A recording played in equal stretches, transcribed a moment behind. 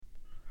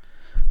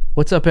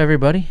What's up,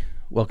 everybody?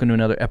 Welcome to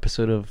another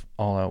episode of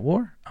All Out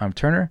War. I'm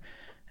Turner,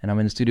 and I'm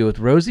in the studio with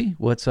Rosie.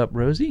 What's up,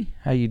 Rosie?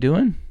 How you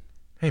doing?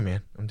 Hey,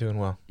 man. I'm doing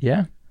well.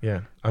 Yeah?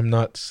 Yeah. I'm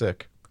not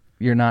sick,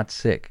 You're not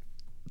sick.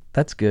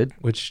 That's good.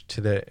 which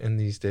today in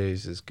these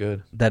days is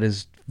good. That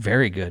is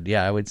very good.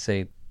 Yeah, I would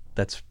say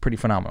that's pretty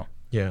phenomenal.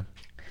 Yeah.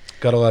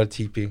 Got a lot of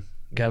TP.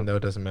 Got- No,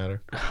 it doesn't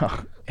matter.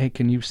 Hey,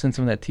 can you send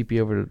some of that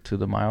TP over to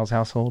the Miles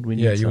household? We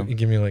need Yeah, some. you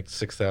give me like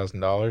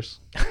 $6,000.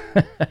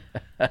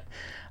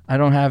 I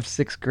don't have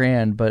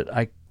 $6,000, but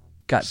I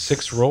got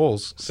Six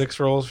rolls. 6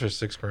 rolls for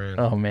 $6,000.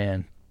 Oh,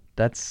 man.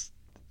 It's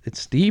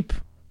steep.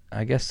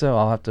 I guess so.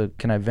 I'll have to.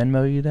 Can I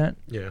Venmo you that?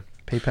 Yeah.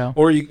 PayPal?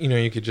 Or you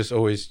could just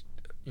always,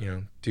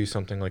 do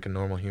something like a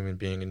normal human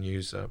being and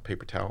use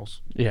paper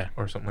towels Yeah.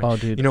 or something like Oh,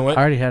 that. dude. You know what?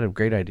 I already had a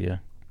great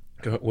idea.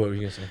 What were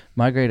you gonna say?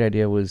 My great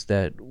idea was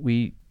that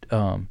we,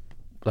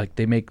 like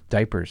they make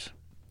diapers,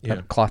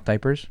 Yeah. cloth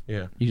diapers.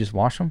 Yeah. You just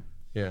wash them.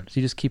 Yeah. So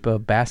you just keep a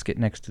basket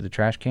next to the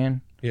trash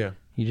can. Yeah.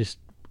 You just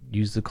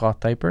use the cloth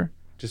diaper.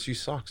 Just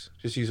use socks.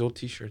 Just use old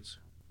T-shirts.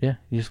 Yeah,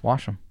 you just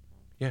wash them.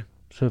 Yeah.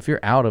 So if you're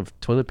out of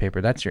toilet paper,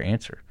 that's your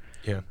answer.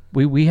 Yeah.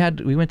 We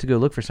went to go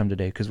look for some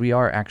today because we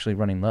are actually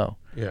running low,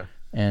 Yeah.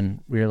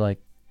 and we were like,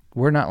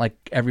 we're not like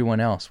everyone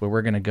else where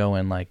we're gonna go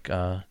and like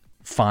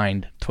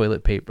find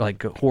toilet paper,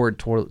 like hoard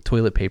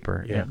toilet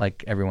paper, Yeah.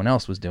 like everyone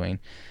else was doing.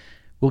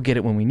 We'll get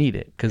it when we need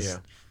it because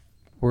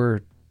Yeah.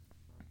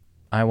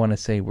 I want to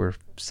say we're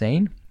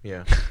sane.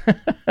 Yeah.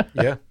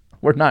 Yeah.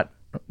 We're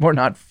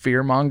not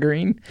fear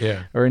mongering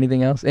Yeah. or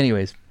anything else.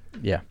 Anyways,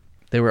 yeah,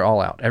 they were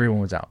all out. Everyone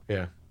was out.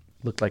 Yeah.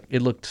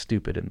 Looked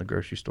stupid in the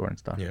grocery store and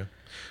stuff. Yeah.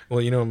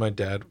 Well, you know what my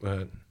dad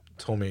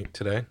told me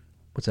today?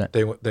 What's that?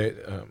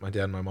 My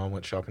dad and my mom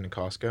went shopping in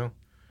Costco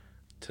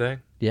today,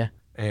 Yeah.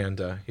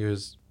 and he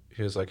was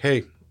like,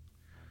 "Hey,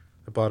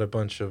 I bought a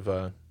bunch of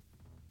a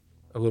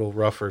little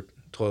rougher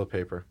toilet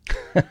paper."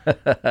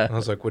 And I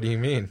was like, "What do you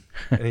mean?"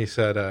 And he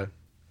said,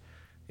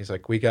 "He's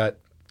like,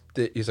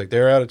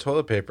 they're out of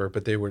toilet paper,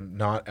 but they were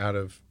not out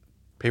of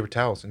paper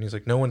towels." And he's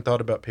like, "No one thought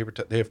about paper.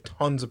 They have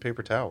tons of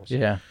paper towels."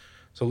 Yeah.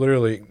 So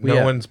literally, We no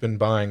have- one's been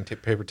buying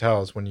paper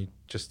towels when you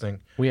just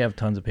think, We have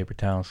tons of paper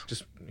towels.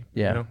 just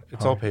Yeah.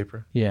 it's all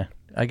paper. Yeah.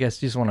 I guess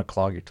you just want to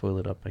clog your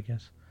toilet up, I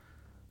guess.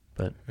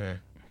 But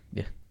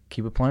Yeah.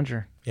 keep a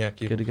plunger. Yeah,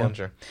 keep Good a to go.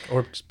 plunger.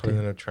 Or just put it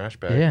in a trash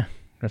bag. Yeah,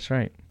 that's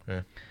right.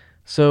 Yeah.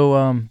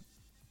 So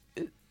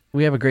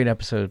we have a great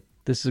episode.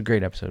 This is a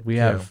great episode. We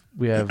have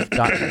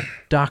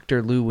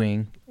Dr. Lou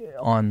Wing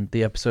on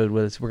the episode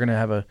with us. We're going to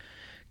have a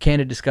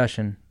candid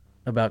discussion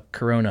about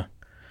Corona.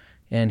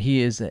 And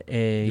he is The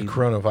a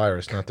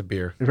coronavirus, not the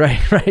beer.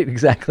 right,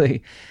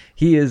 exactly.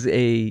 He is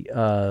a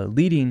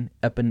leading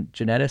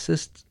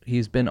epigeneticist.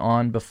 He's been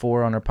on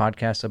before on our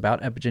podcast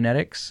about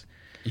epigenetics.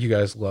 You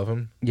guys love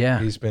him. Yeah,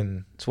 He's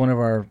been it's one of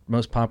our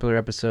most popular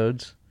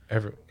episodes.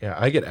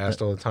 I get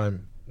asked all the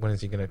time, when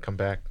is he going to come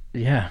back?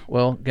 Yeah.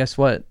 Well, guess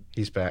what?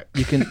 He's back.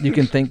 You can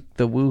thank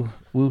the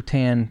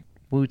Wu-Tang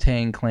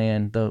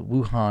clan, the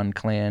Wuhan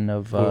clan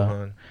of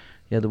Wuhan.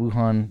 the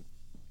Wuhan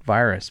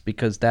virus,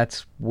 because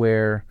that's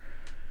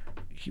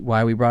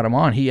why we brought him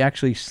on. He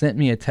actually sent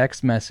me a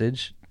text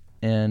message,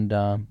 and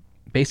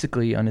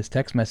basically on his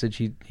text message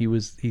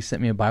he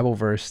sent me a Bible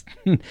verse,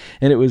 and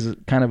it was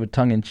kind of a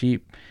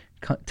tongue-in-cheek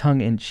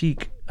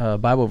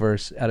Bible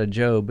verse out of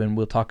Job, and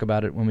we'll talk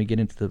about it when we get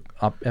into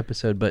the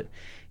episode. But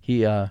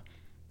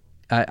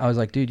I was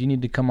like, dude, you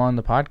need to come on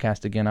the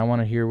podcast again. I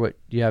want to hear what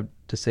you have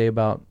to say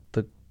about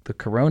the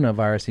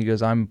coronavirus. He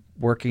goes, I'm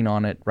working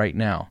on it right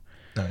now.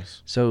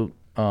 Nice. So,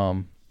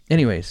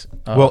 anyways.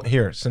 Well,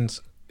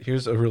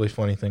 here's a really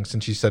funny thing.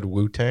 Since you said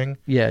Wu-Tang,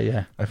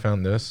 Yeah. I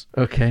found this.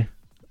 Okay.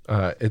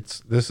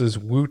 This is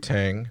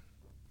Wu-Tang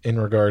in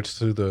regards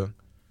to the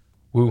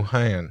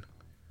Wuhan.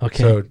 Okay.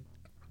 So,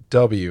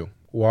 W,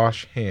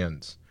 wash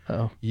hands.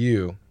 Oh.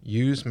 U,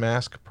 use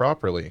mask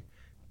properly.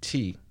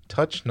 T,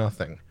 touch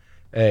nothing.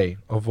 A,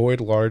 avoid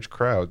large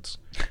crowds.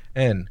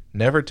 N,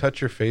 never touch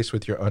your face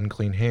with your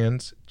unclean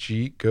hands.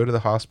 G, go to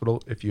the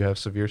hospital if you have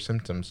severe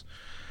symptoms.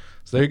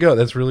 So there you go.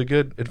 That's really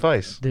good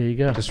advice. There you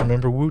go. Just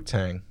remember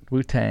Wu-Tang.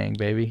 Wu-Tang,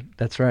 baby.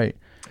 That's right.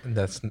 And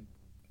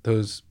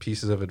those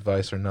pieces of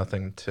advice are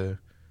nothing to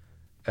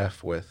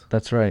F with.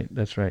 That's right.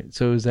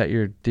 So is that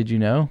did you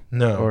know?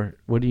 No. Or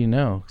what do you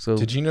know? So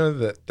Did you know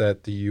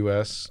that the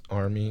U.S.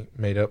 Army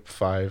made up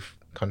 5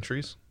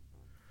 countries?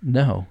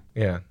 No.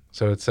 Yeah.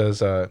 So it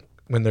says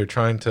when they're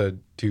trying to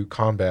do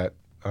combat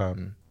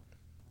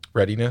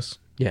readiness,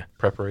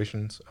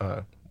 preparations,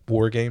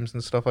 war games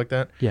and stuff like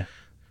that. Yeah.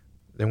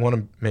 They want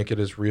to make it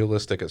as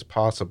realistic as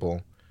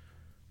possible,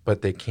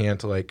 but they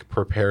can't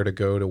prepare to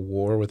go to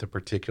war with a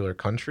particular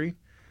country,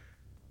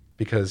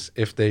 because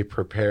if they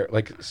prepare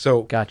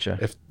Gotcha.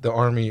 if the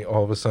army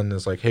all of a sudden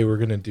is like, hey,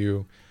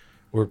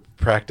 we're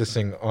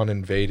practicing on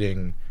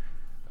invading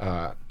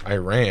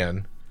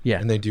Iran, Yeah.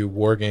 and they do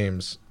war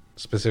games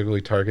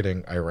specifically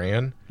targeting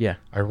Iran, Yeah.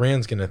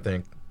 Iran's going to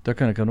think They're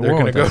going to go to they're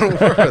war going to with go us.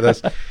 to war with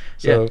us.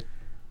 So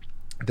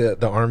Yeah.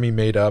 the army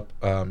made up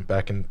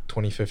back in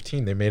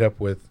 2015. They made up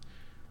with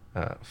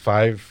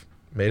 5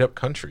 made up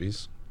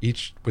countries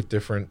each with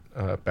different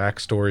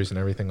backstories and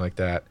everything like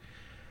that.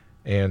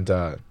 And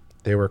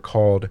they were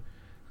called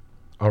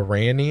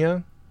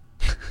Arania,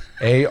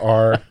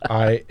 Ariana,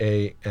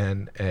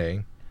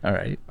 All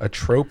right.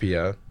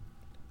 Atropia,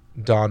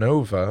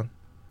 Donova,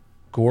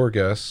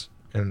 Gorgas,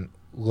 and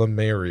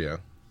Lemuria.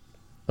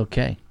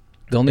 Okay.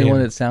 The only And-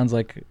 one that sounds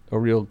like a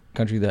real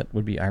country that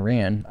would be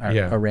Iran,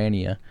 Yeah.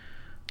 Irania.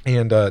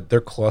 And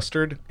they're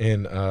clustered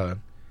in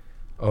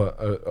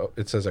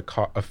it says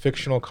a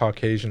fictional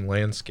Caucasian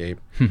landscape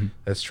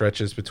that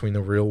stretches between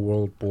the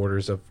real-world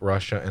borders of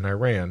Russia and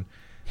Iran.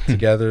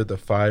 Together, the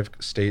 5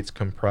 states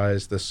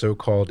comprise the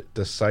so-called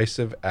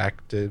Decisive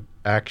Active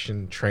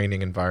Action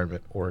Training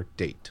Environment, or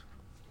DATE.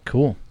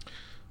 Cool.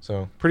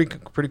 So pretty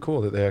cool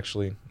that they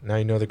actually, now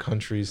you know the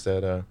countries that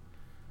They're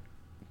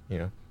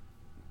you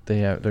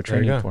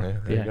training go. for.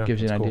 There you go.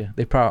 Gives you an That's idea.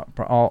 They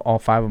all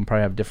 5 of them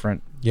probably have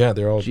different yeah,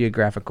 they're all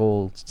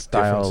geographical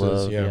style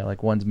differences, of yeah.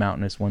 like one's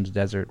mountainous, one's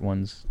desert,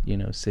 one's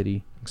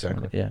city.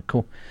 exactly. Yeah,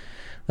 cool.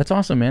 That's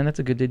awesome, man. That's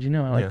a good did you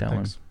know? I like Yeah, that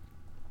thanks.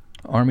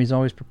 one. Army's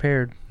always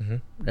prepared, Mhm.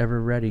 ever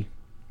ready.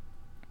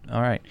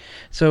 All right.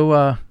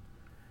 So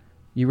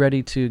you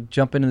ready to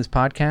jump into this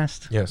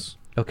podcast? Yes.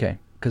 Okay,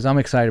 because I'm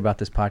excited about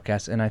this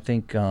podcast, and I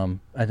think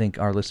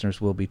our listeners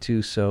will be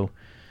too. So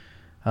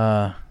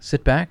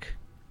sit back,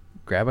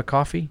 grab a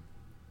coffee,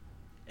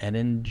 and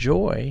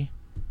enjoy.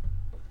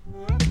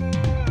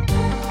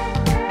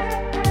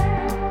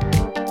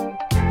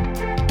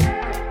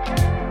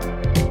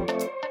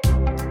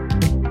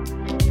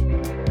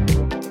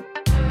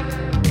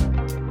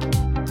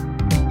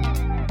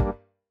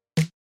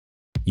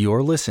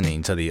 You're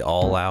listening to the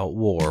All Out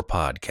War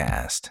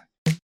podcast.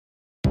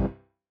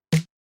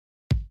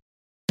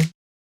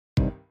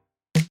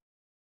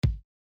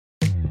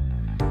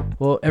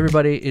 Well,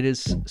 everybody, it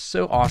is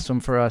so awesome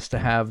for us to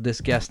have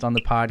this guest on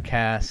the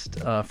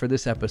podcast for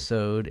this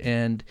episode.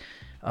 And,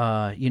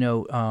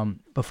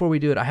 before we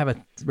do it,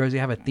 Rosie,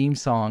 I have a theme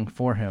song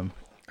for him.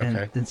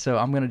 Okay. And so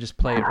I'm going to just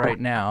play it right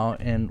now,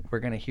 and we're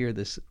going to hear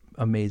this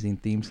amazing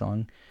theme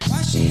song.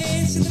 Wash your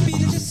hands to the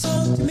beat of the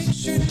song to make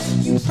sure that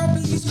you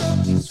properly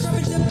scrub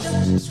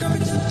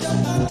it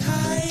up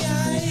high.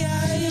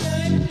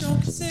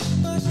 Don't get sick,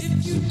 but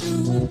if you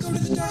do, go to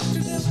the doctor,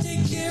 they'll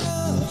take care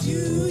of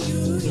you.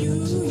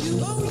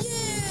 Oh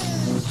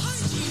yeah,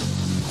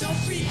 hygiene. Don't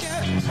freak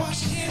out,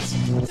 wash your hands.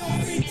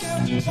 Don't freak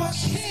out,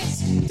 wash your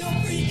hands.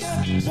 Don't freak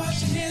out,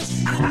 wash your hands.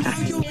 And now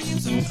your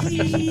hands are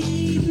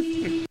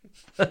clean.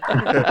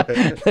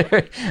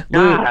 Lou,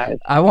 God.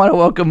 I want to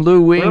welcome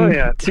Lou Wing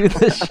Brilliant. to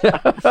the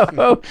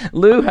show.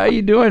 Lou, how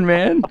you doing,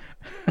 man?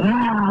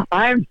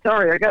 I'm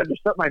sorry, I got to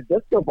shut my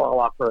disco ball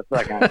off for a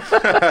second.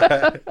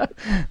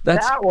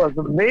 That's That was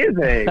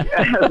amazing.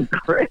 That was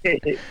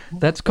great.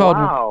 that's called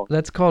Wow.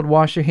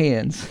 wash your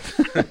hands.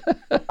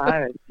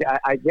 I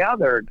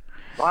gathered.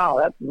 Wow,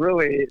 that's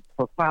really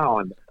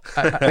profound.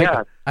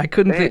 Yeah. I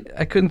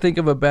couldn't think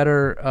of a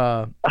better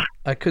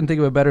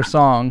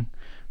song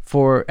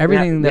for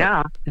everything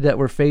Yeah. that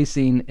we're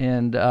facing.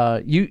 And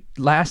you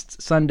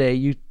last Sunday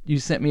you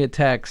sent me a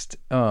text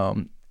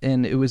and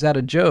it was out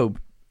of Job,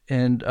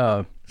 and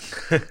and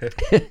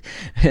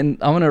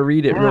I want to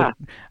read it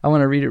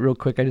real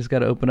quick. I just got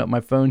to open up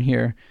my phone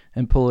here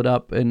and pull it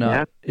up,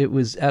 and it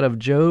was out of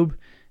Job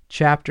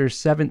chapter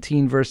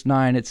 17 verse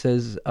 9. It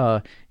says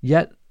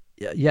yet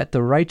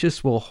the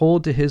righteous will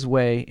hold to his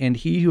way, and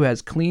he who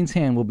has clean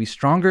hand will be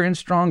stronger and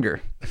stronger.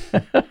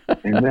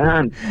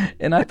 Amen.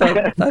 And I thought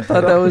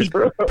that was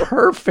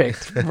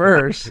perfect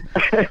verse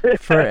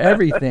for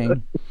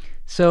everything.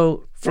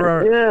 So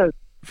for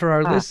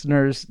our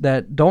listeners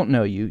that don't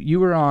know you, you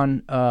were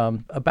on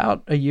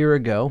about a year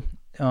ago,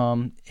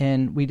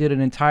 and we did an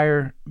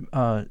entire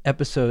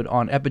episode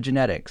on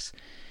epigenetics.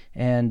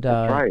 And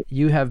right.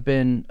 you have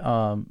been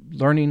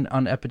learning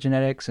on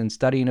epigenetics and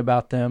studying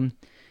about them.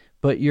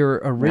 But your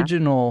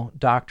original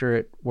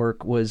doctorate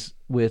work was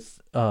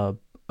with,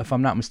 if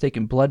I'm not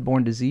mistaken,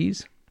 blood-borne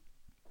disease.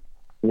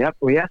 Yep.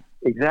 Well, yes,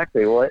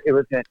 exactly. Well,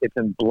 it's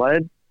in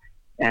blood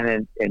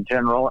and in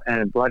general,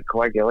 and in blood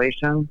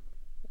coagulation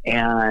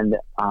and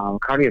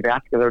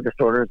cardiovascular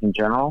disorders in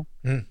general.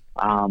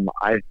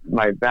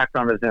 My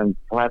background is in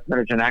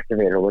plasminogen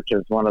activator, which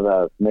is one of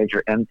the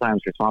major enzymes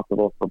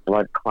responsible for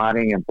blood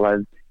clotting and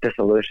blood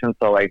dissolution.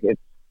 So it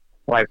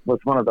was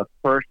one of the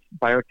first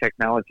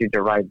biotechnology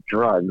derived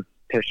drugs,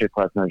 tissue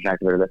plasminogen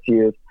activator, that's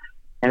used.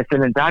 And it's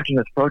an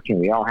endogenous protein.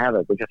 We all have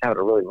it. We just have it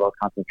at a really low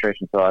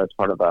concentration. So I was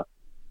part of a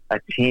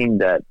team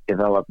that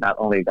developed not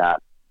only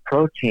that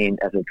protein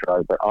as a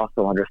drug, but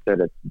also understood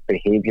its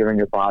behavior in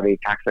your body,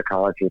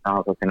 toxicology,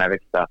 pharmacokinetic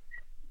stuff.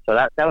 So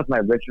that was my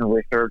original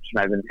research,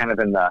 and I've been kind of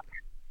in the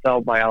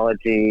cell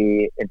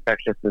biology,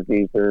 infectious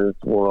diseases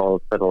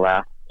world for the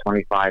last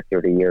 25,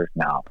 30 years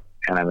now.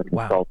 And I'm a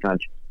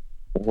consultant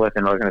with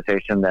an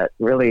organization that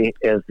really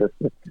is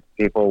assists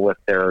people with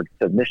their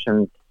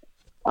submissions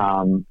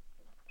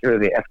through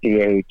the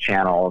FDA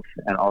channels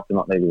and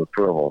ultimately the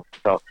approvals.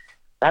 So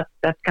that's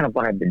kind of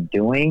what I've been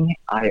doing.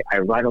 I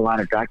write a lot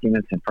of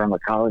documents in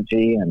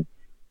pharmacology and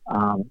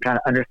trying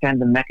to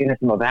understand the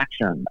mechanism of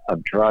action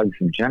of drugs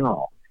in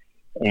general.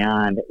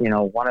 And,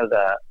 one of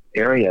the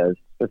areas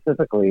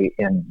specifically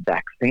in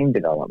vaccine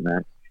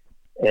development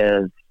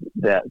is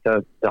that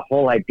the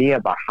whole idea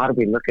about how do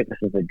we look at this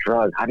as a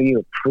drug? How do you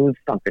approve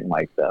something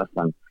like this?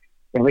 And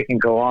we can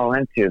go all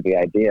into the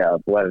idea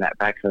of what that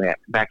vaccine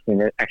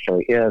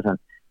actually is. And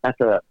that's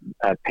a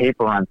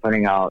paper I'm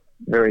putting out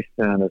very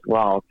soon as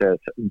well.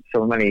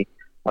 So many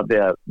of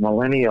the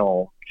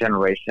millennial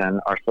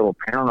generation are so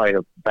paranoid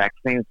of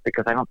vaccines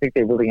because I don't think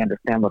they really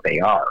understand what they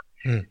are.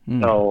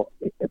 Mm. So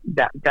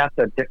that's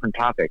a different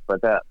topic. But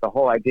the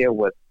whole idea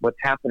with what's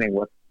happening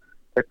with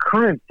the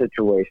current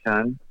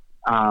situation,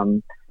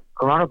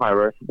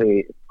 coronavirus,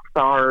 the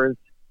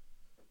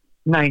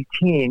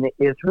SARS-19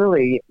 is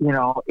really,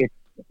 it's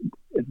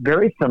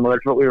very similar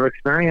to what we were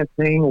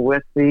experiencing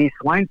with the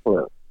swine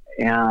flu.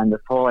 And this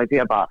whole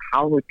idea about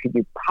how could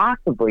you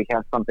possibly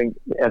have something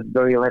as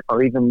virulent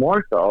or even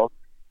more so,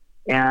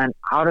 and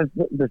how does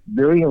this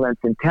virulence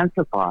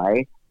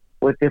intensify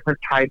with different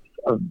types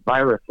of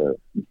viruses?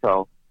 And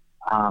so,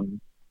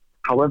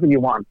 however you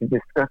want to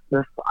discuss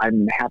this,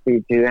 I'm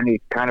happy to any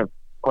kind of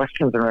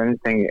questions or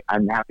anything.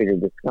 I'm happy to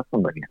discuss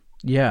them with you.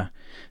 Yeah.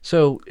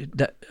 So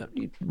that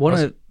what's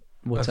I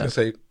was that? going to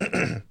say,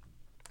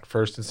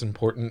 first, it's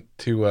important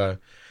to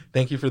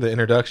thank you for the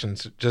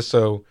introductions.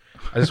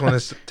 I just want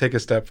to take a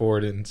step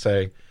forward and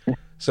say,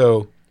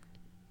 so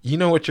you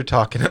know what you're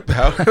talking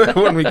about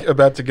when we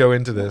about to go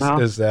into this,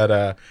 is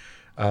that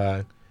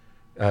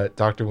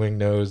Dr. Wing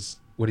knows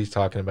what he's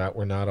talking about.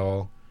 We're not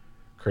all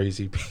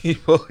crazy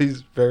people.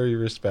 He's very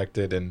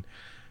respected, and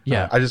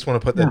I just want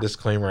to put that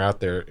disclaimer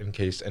out there in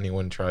case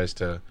anyone tries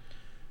to.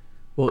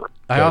 Well,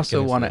 I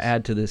also want to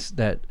add to this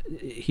that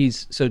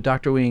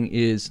Dr. Wing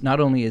is not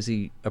only is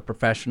he a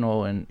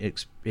professional and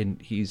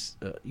he's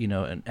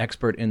an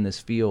expert in this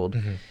field,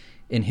 Mm-hmm.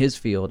 in his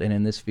field and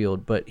in this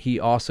field, but he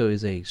also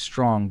is a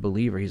strong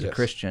believer. He's a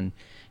Christian.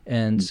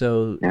 And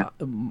so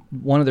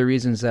one of the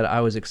reasons that I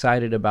was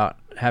excited about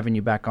having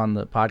you back on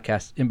the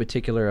podcast in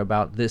particular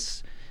about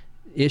this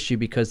issue,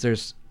 because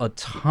there's a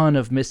ton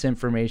of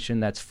misinformation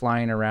that's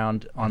flying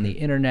around on the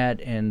internet,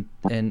 and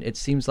it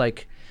seems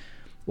like,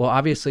 well,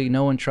 obviously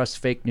no one trusts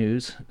fake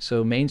news.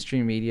 So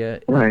mainstream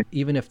media,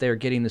 even if they're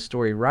getting the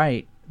story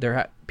right,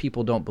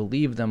 people don't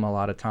believe them a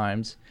lot of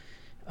times.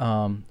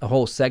 A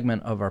whole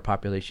segment of our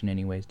population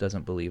anyways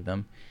doesn't believe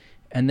them.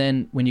 And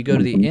then when you go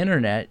to the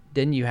internet,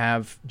 then you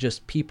have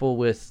just people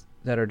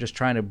that are just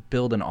trying to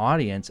build an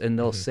audience, and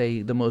they'll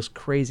say the most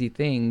crazy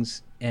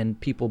things, and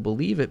people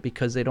believe it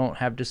because they don't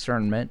have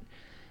discernment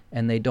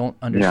and they don't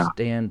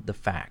understand the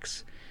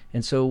facts.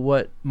 And so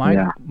what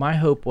my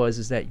hope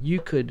is that you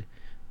could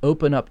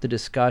open up the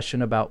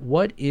discussion about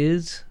what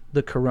is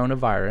the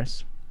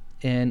coronavirus,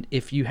 and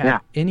if you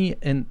have any,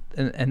 and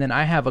then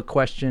I have a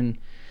question.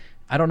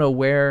 I don't know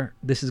where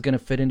this is going to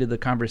fit into the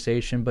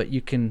conversation, but you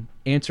can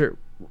answer it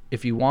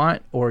if you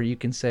want, or you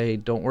can say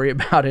don't worry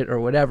about it or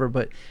whatever.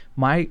 But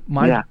my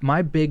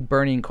big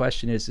burning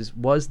question is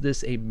was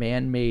this a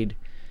man-made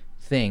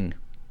thing?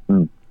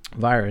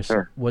 Virus?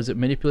 Sure. Was it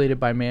manipulated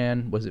by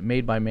man? Was it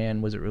made by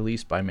man? Was it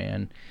released by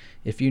man?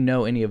 If you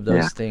know any of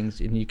those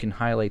things and you can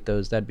highlight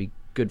those, that'd be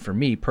good for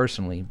me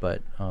personally.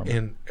 But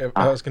and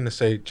I was going to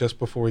say, just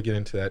before we get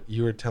into that,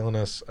 you were telling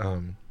us,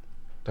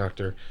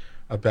 Doctor,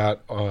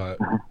 about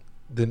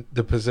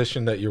the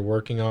position that you're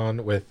working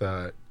on with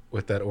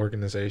that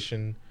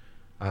organization,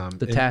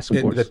 the task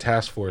force. The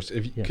task force.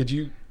 Could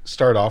you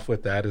start off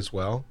with that as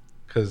well,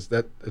 because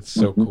it's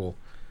so cool.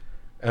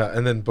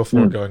 And then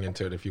before going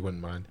into it, if you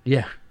wouldn't mind.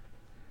 Yeah.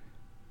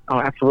 Oh,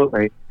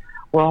 absolutely.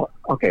 Well,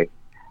 okay.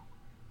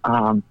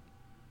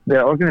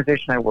 The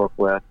organization I work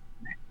with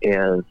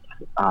is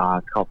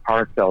called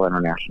Paracel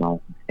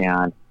International,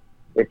 and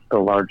it's the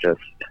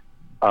largest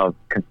of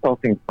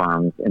consulting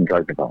firms in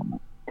drug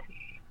development.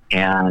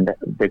 And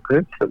the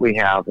groups that we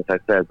have, as I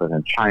said,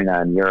 within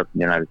China and Europe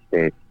and the United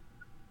States,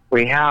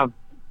 we have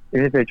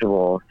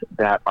individuals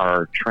that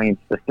are trained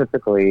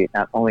specifically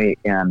not only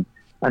in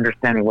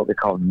understanding what we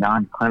call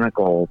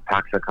non-clinical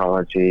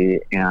toxicology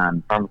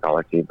and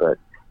pharmacology, but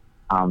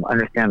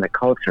understand the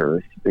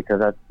cultures,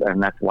 because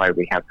that's why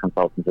we have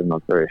consultants in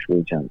those various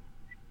regions.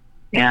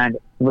 And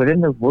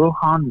within the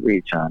Wuhan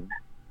region,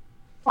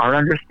 our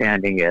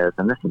understanding is,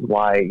 and this is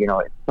why,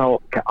 it's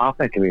so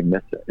often can be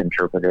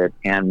misinterpreted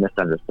and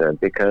misunderstood,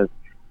 because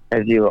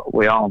as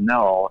we all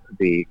know,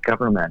 the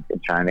government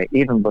in China,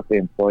 even with the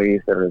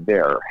employees that are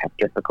there, have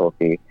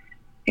difficulty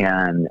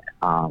in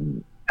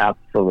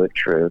absolute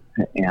truth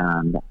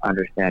and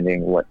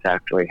understanding what's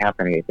actually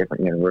happening at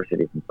different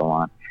universities and so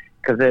on.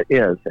 Because it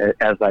is,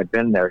 as I've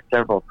been there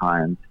several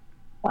times,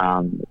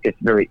 it's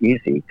very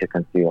easy to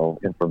conceal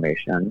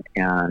information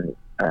and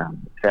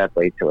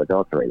sadly to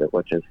adulterate it,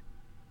 which is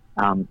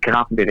can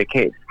often be the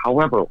case.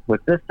 However,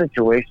 with this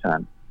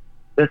situation,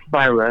 this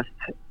virus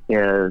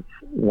is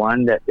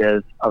one that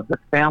is of the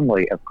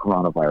family of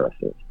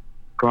coronaviruses.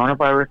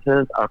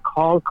 Coronaviruses are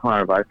called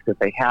coronavirus because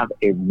they have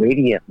a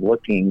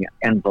radiant-looking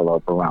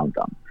envelope around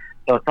them.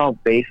 So it's all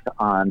based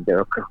on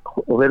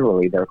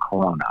literally their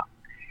corona.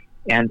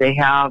 And they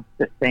have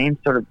the same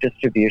sort of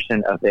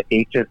distribution of the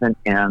H's and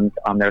N's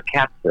on their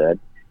capsid,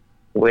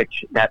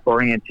 which that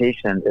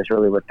orientation is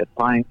really what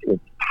defines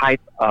its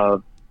type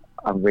of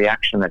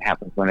reaction that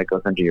happens when it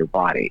goes into your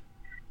body.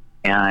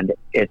 And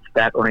it's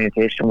that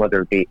orientation,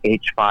 whether it be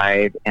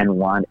H5,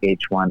 N1,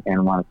 H1,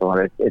 N1, and so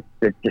on. It's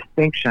the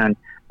distinction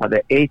of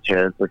the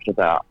H's, which are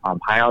the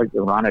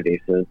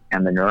hyaluronadases,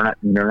 and the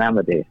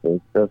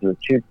neuraminidase. Those are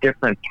two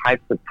different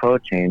types of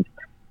proteins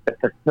that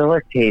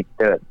facilitate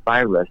the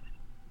virus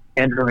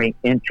entering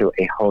into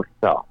a host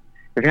cell.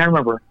 If you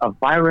remember, a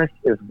virus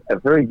is a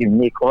very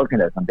unique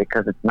organism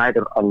because it's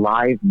neither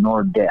alive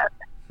nor dead.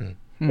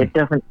 It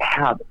doesn't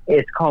have,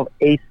 it's called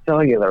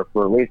acellular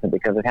for a reason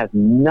because it has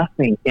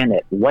nothing in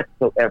it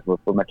whatsoever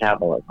for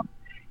metabolism.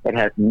 It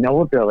has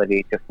no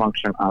ability to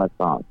function on its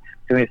own.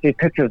 So when you see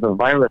pictures of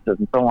viruses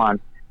and so on,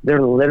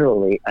 they're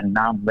literally a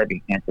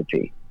non-living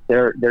entity.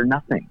 They're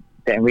nothing.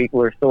 And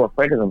we're so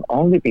afraid of them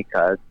only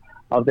because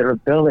of their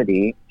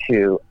ability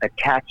to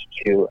attach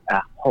to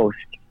a host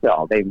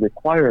cell. They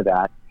require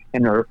that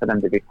in order for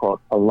them to be,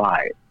 quote,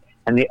 alive.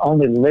 And the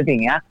only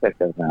living aspect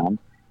of them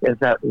is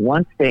that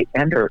once they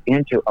enter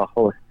into a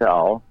host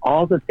cell,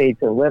 all that they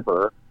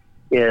deliver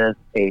is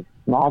a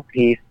small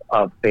piece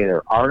of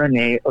either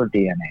RNA or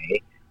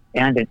DNA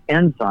and an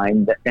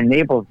enzyme that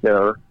enables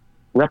their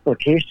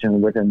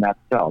replication within that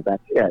cell.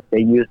 That's it.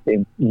 They use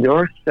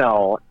your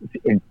cell's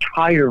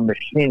entire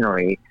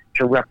machinery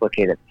to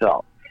replicate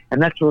itself.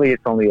 And that's really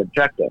its only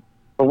objective.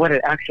 But what it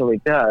actually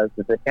does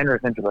is it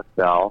enters into a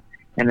cell,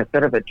 and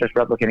instead of it just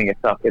replicating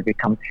itself, it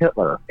becomes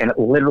Hitler, and it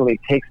literally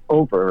takes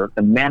over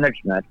the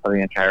management of the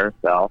entire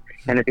cell,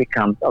 and it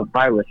becomes a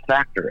virus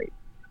factory.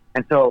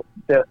 And so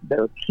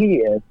the key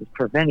is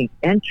preventing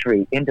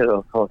entry into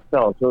those host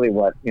cells, really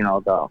what,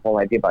 the whole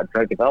idea about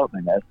drug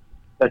development is.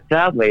 But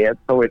sadly, it's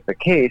always the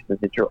case is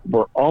that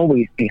we're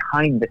always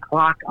behind the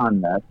clock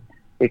on this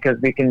because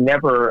we can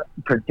never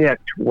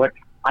predict what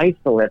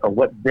isolate or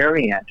what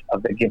variant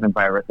of the given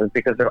virus is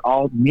because they're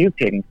all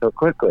mutating so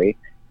quickly.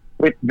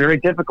 It's very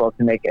difficult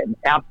to make an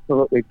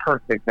absolutely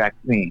perfect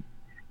vaccine.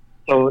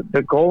 So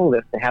the goal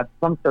is to have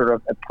some sort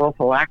of a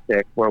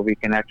prophylactic where we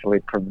can actually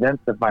prevent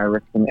the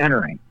virus from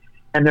entering.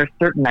 And there's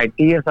certain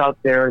ideas out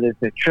there, there's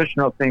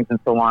nutritional things and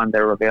so on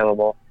that are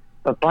available.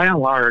 But by and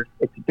large,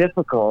 it's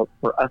difficult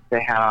for us to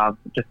have,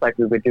 just like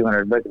we would do in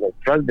our regular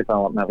drug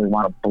development, we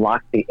want to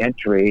block the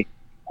entry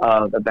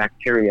of a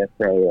bacteria,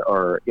 say,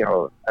 or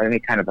any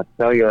kind of a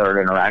cellular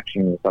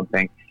interaction or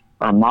something,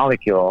 or a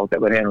molecule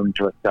that would enter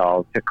into a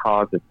cell to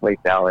cause its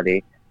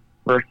lethality,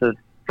 versus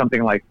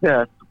something like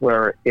this,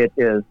 where it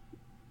is,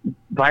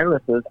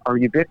 viruses are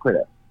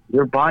ubiquitous.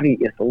 Your body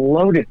is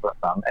loaded with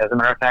them. As a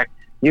matter of fact,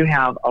 you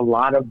have a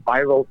lot of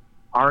viral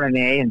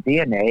RNA and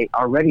DNA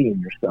already in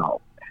your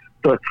cells.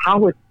 So it's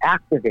how it's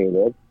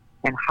activated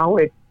and how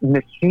its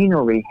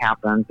machinery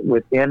happens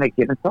within a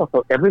given cell.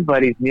 So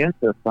everybody's immune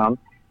system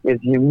is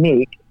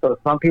unique. So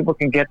some people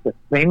can get the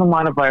same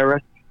amount of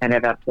virus and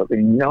have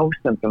absolutely no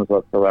symptoms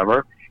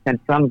whatsoever, and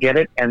some get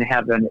it and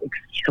have an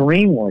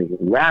extremely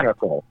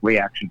radical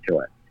reaction to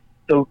it.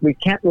 So we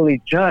can't really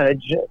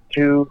judge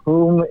to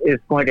whom is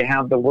going to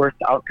have the worst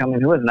outcome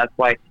and who isn't. That's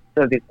why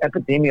these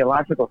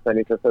epidemiological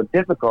studies are so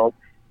difficult,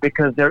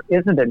 because there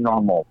isn't a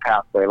normal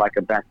pathway like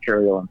a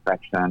bacterial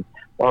infection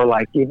or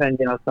like even,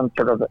 some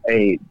sort of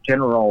a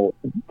general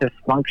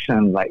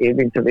dysfunction, like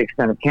even to the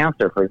extent of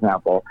cancer, for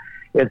example,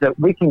 is that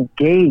we can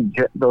gauge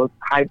those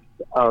types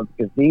of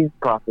disease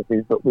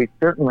processes, but we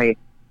certainly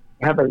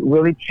have a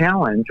really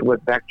challenge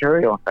with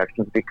bacterial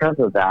infections because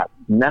of that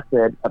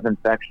method of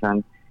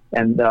infection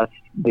and thus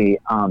the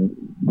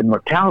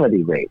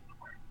mortality rate.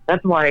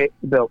 That's why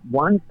the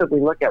ones that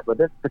we look at with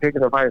this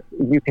particular virus,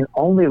 you can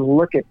only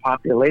look at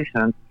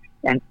populations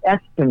and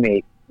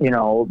estimate,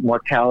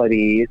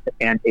 mortalities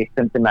and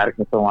asymptomatic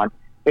and so on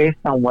based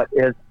on what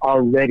is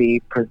already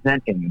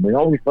presenting. And we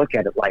always look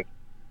at it like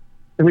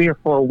 3 or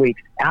 4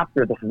 weeks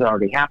after this has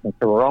already happened.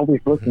 So we're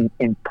always looking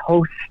in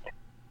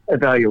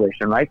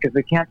post-evaluation, right? Because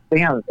we can't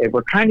stay on it.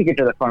 We're trying to get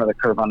to the front of the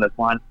curve on this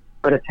one,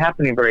 but it's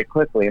happening very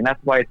quickly. And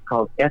that's why it's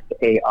called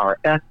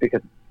SARS,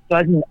 because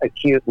sudden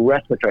acute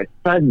respiratory,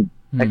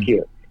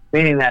 acute,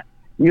 meaning that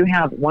you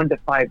have 1 to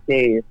 5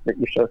 days that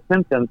you show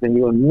symptoms and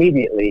you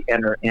immediately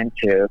enter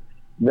into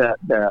the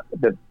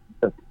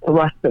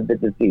thrust of the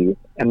disease.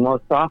 And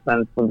most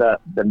often, for the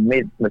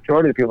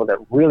majority of people that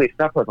really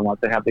suffer, the ones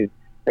that have these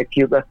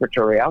acute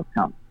respiratory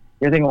outcomes.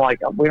 You're thinking, like,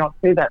 we don't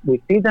see that.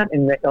 We see that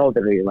in the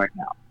elderly right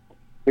now.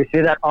 We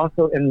see that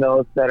also in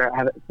those that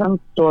have some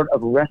sort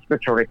of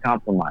respiratory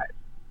compromise.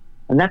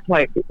 And that's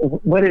why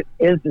what it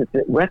is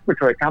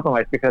respiratory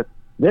compromise, because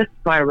this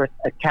virus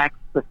attacks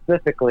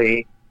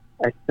specifically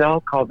a cell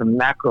called the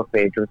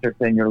macrophage, which is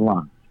in your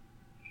lungs.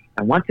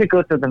 And once it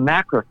goes to the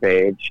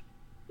macrophage,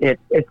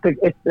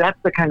 that's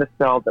the kind of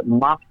cell that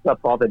mops up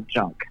all the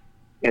junk.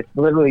 It's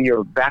literally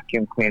your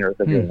vacuum cleaners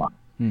of your lungs.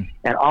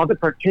 And all the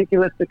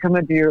particulates that come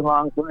into your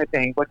lungs, what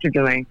you're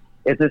doing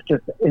is it's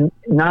just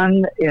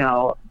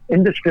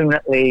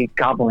indiscriminately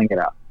gobbling it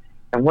up.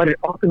 And what it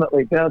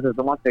ultimately does is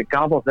that once it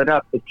gobbles it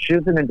up, it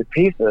chews it into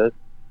pieces,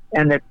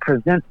 and it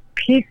presents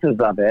pieces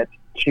of it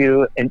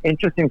to an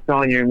interesting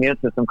cell in your immune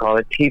system called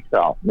a T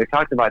cell. We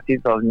talked about T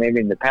cells maybe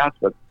in the past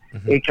with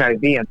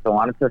HIV and so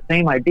on. It's the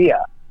same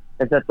idea,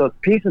 is that those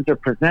pieces are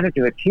presented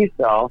to a T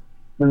cell,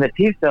 then the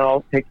T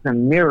cell takes a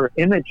mirror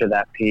image of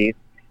that piece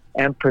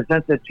and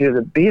presents it to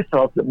the B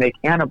cells that make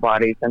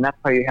antibodies, and that's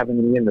how you have an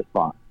immune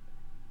response.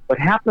 What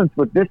happens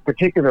with this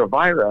particular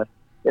virus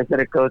is that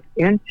it goes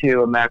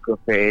into a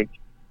macrophage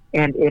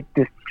and it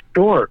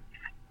distorts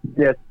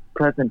this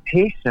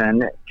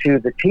presentation to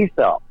the T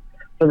cell.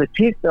 So the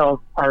T cells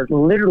are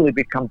literally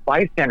become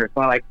bystanders.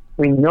 So like,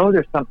 we know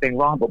there's something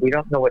wrong, but we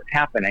don't know what's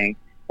happening,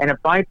 and it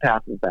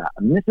bypasses that.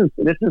 And this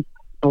is,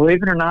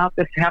 believe it or not,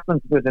 this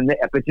happens within the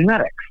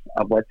epigenetics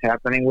of what's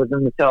happening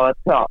within the cell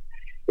itself.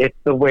 It's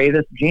the way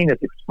this gene is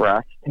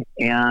expressed,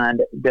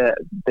 and the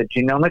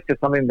genomics is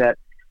something that,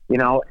 you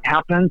know,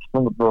 happens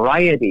from a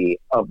variety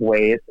of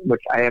ways,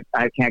 which I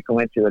can't go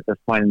into at this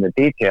point in the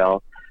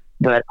detail,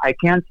 but I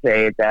can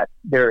say that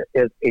there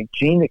is a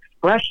gene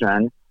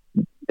expression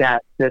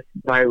that this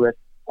virus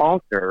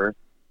alters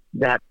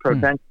that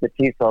prevents the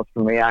T cells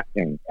from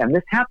reacting. And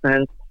this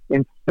happens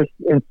in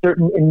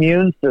certain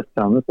immune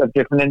systems of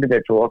different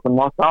individuals, and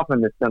most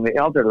often it's in the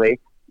elderly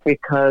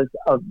because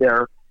of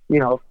their, you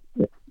know,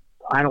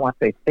 I don't want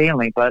to say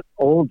failing, but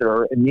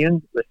older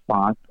immune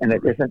response, and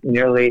it isn't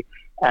nearly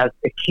as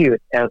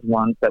acute as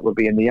ones that would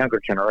be in the younger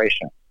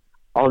generation.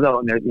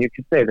 Although you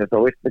could say there's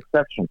always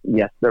exceptions.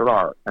 Yes, there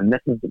are. And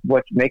this is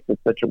what makes it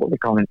such a, what we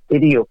call an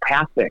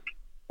idiopathic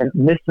and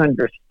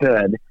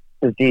misunderstood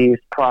disease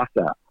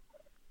process.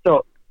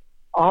 So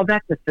all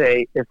that to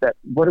say is that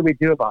what do we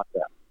do about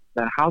this?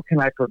 Then how can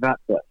I prevent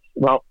this?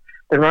 Well,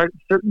 there are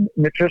certain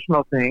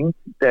nutritional things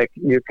that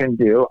you can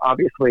do.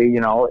 Obviously,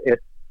 you know,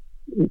 it's,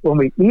 when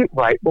we eat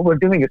right, what we're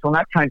doing is we're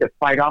not trying to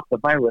fight off the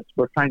virus.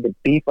 We're trying to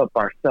beef up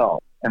our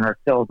cells and our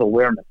cells'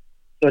 awareness.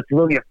 So it's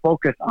really a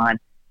focus on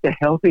the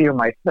healthier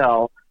my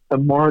cell, the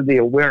more the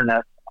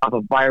awareness of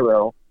a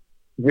viral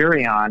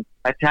virion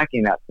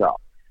attacking that cell.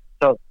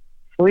 So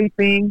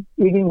sleeping,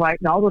 eating right,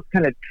 and all those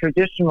kind of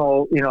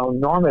traditional, you know,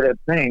 normative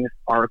things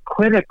are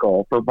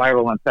critical for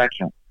viral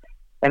infection.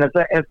 And as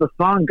the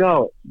song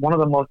goes, one of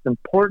the most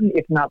important,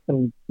 if not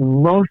the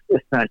most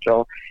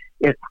essential,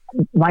 is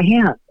my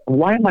hands.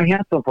 Why are my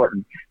hands so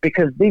important?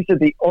 Because these are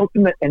the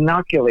ultimate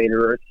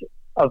inoculators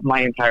of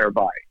my entire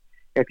body.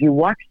 If you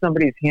watch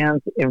somebody's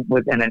hands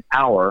within an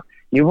hour,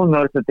 you will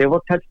notice that they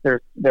will touch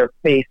their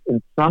face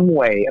in some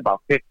way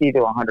about 50 to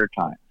 100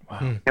 times.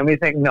 Wow. And we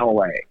think, no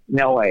way.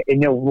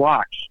 And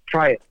you'll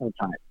try it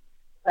sometime.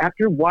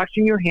 After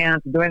washing your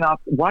hands,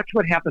 watch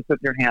what happens with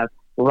your hands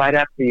right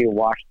after you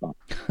wash them.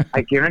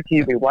 I guarantee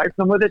you, we wipe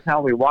them with a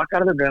towel, we walk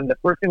out of the room, the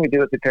first thing we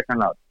do is we pick our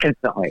nose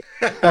instantly.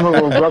 Someone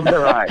will rub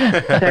their eyes.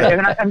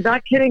 And I'm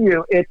not kidding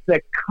you. It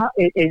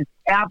is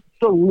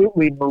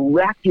absolutely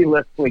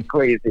miraculously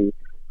crazy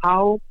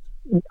how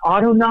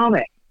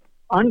autonomic,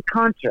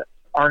 unconscious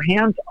our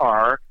hands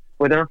are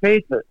with our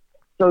faces.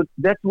 So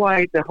that's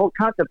why the whole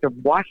concept of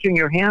washing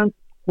your hands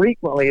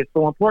frequently is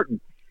so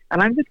important.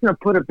 And I'm just going to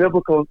put a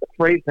biblical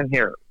phrase in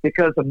here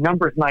because of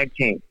Numbers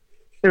 19.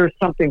 There's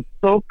something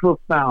so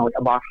profound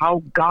about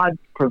how God's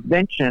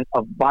prevention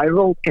of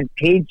viral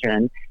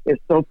contagion is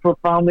so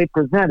profoundly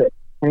presented.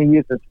 And he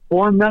uses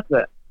 4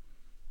 methods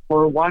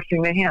for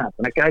washing the hands.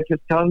 And can I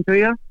just tell them to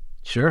you?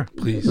 Sure,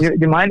 please.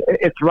 You mind?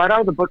 It's right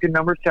out of the book of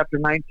Numbers chapter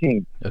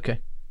 19. Okay.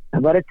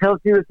 And what it tells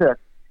you is this.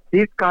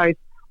 These guys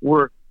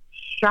were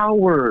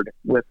showered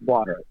with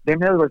water.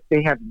 In other words,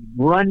 they have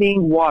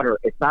running water.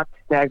 It's not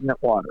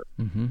stagnant water.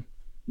 Mm-hmm.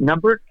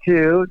 Number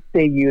 2,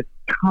 they use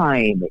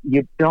time.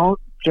 You don't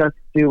just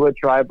do a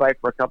drive-by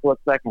for a couple of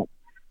seconds.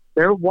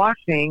 Their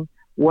washing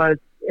was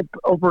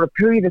over a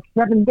period of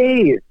 7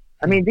 days.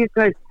 I mean, these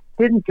guys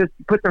didn't just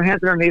put their hands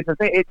on their knees and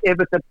say it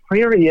was a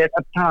period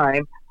of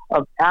time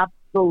of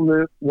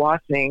absolute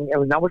washing.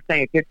 And now we're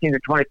saying 15 to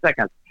 20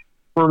 seconds.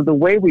 For the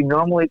way we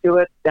normally do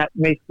it, that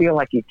may feel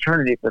like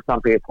eternity for some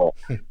people.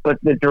 But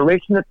the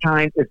duration of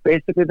time is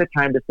basically the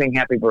time to sing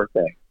happy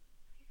birthday.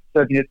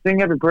 So if you sing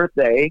happy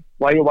birthday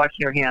while you're washing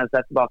your hands,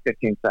 that's about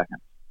 15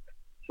 seconds.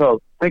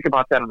 So think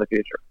about that in the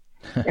future.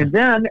 And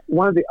then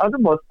one of the other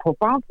most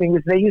profound things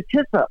is they use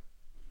hyssop.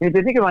 And if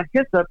you think about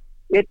hyssop,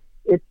 its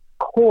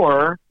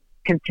core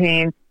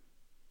contains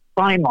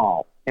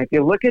thymol. And if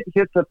you look at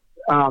hyssop,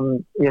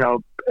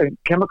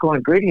 chemical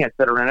ingredients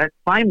that are in it,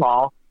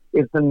 thymol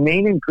is the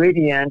main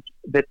ingredient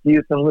that's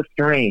used in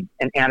Listerine,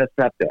 an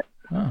antiseptic.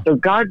 Oh. So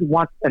God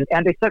wants an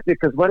antiseptic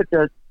because what it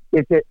does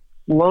is it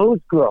slows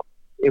growth.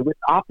 It would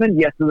often,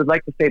 yes, we would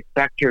like to say it's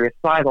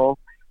bactericidal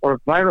or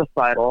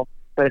virucidal,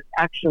 but it's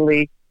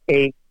actually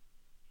a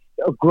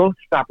growth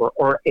stopper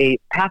or a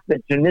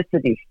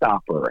pathogenicity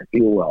stopper, if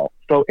you will.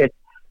 So it's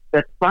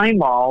the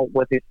thymol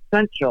was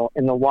essential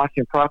in the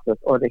washing process,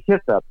 or the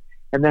hyssop.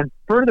 And then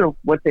further,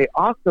 what they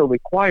also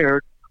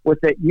required was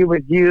that you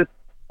would use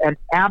an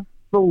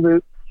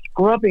absolute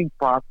scrubbing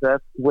process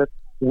with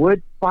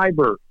wood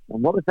fibers.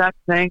 And what was that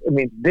saying? It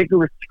means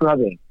vigorous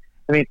scrubbing.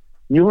 I mean,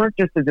 you weren't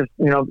just taking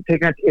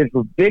it. It's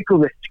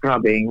vigorous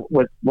scrubbing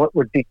with what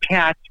would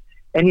detach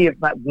any of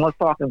most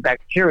often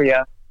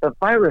bacteria, but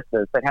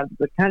viruses that have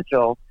the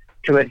potential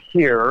to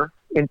adhere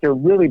into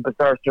really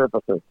bizarre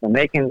surfaces. And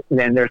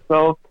they're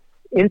so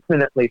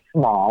infinitely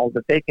small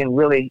that they can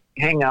really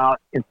hang out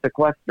and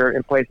sequester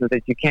in places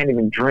that you can't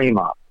even dream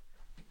of.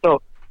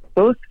 So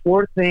those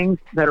 4 things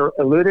that are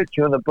alluded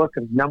to in the book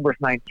of Numbers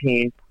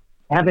 19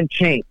 haven't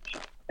changed.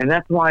 And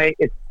that's why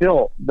it's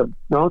still the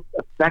most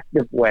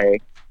effective way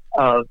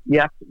of,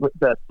 yes, with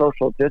the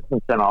social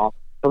distance and all.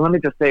 But let me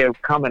just say a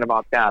comment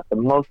about that. The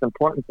most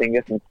important thing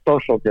isn't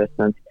social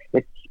distance,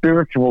 it's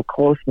spiritual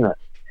closeness.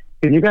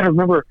 Because you got to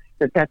remember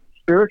that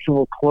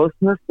spiritual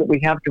closeness that we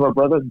have to our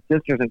brothers and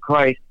sisters in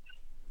Christ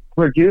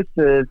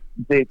produces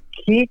the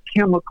key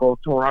chemicals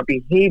for our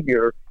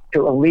behavior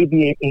to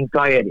alleviate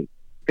anxiety.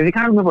 Because you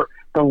got to remember,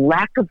 the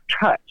lack of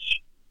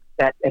touch,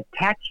 that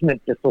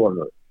attachment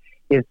disorder,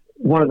 is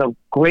one of the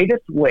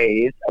greatest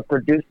ways of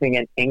producing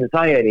an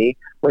anxiety,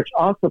 which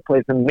also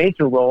plays a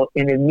major role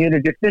in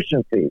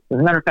immunodeficiency. As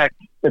a matter of fact,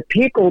 the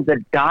people that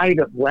died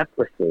of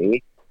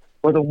leprosy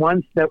were the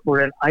ones that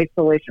were in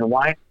isolation.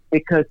 Why?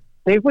 Because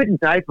they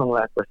wouldn't die from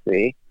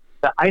leprosy.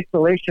 The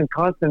isolation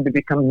caused them to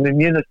become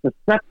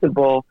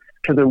immunosusceptible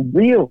to the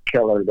real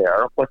killer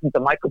there. It wasn't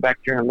the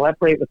Mycobacterium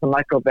leprae, it was the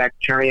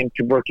Mycobacterium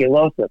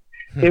tuberculosis.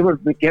 They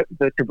would get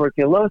the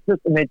tuberculosis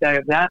and they die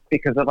of that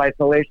because of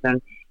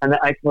isolation, and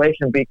the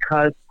isolation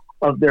because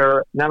of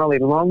their not only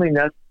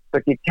loneliness,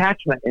 but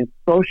detachment and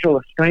social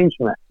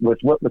estrangement was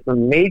what was a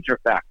major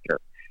factor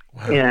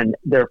in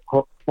their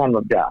form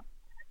of death.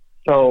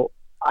 So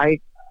I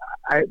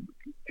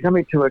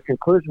coming to a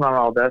conclusion on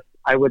all this,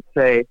 I would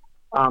say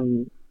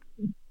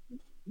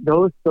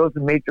those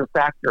major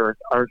factors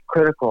are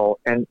critical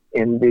in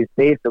these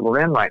days that we're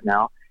in right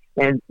now.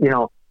 And, you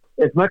know,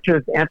 as much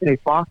as Anthony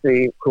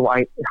Fauci, who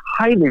I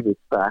highly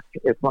respect,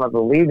 is one of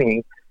the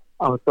leading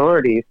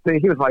authorities,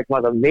 he was like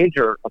one of the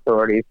major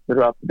authorities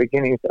throughout the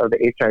beginnings of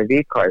the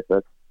HIV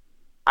crisis.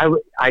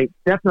 I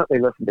definitely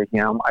listened to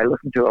him. I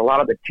listened to a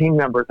lot of the team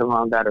members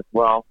around that as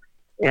well.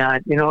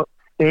 And, you know,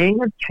 staying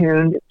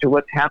attuned to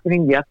what's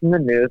happening, yes, in the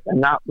news,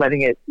 and not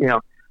letting it, you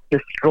know,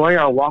 destroy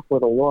our walk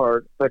with the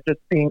Lord, but just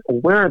being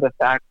aware of the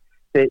fact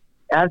that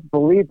as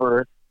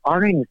believers,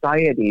 our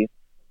anxieties,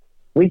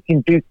 we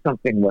can do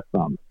something with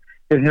them.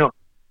 Because, you know,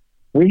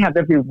 we have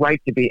every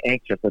right to be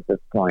anxious at this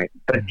point,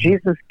 but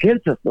Jesus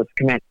gives us this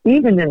command,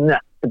 even in this,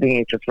 to be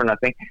anxious for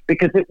nothing,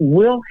 because it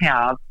will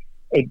have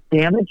a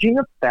damaging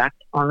effect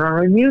on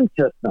our immune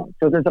system.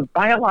 So there's a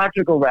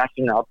biological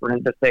rationale for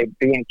him to say,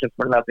 be anxious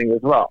for nothing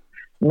as well.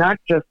 Not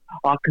just,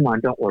 oh, come on,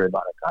 don't worry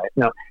about it, guys.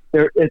 No,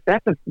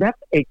 that's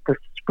a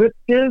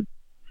prescriptive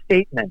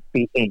statement,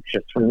 be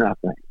anxious for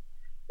nothing.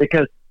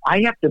 Because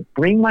I have to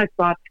bring my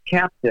thoughts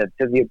captive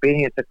to the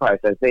obedience of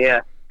Christ,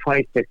 Isaiah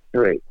 26:3.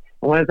 And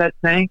what is that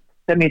saying?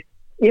 That means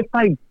if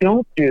I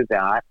don't do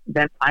that,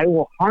 then I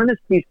will harness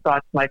these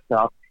thoughts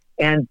myself.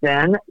 And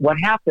then what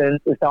happens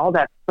is all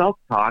that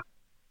self-talk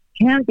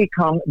can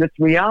become this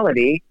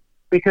reality,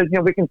 because, you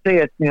know, we can say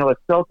it's, you know, a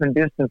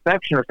self-induced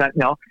infection or something.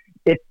 No,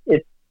 it's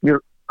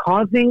you're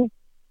causing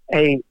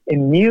a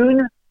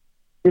immune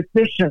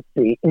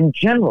deficiency in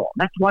general.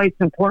 That's why it's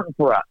important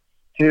for us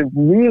to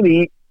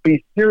really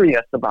be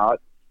serious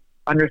about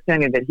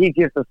understanding that he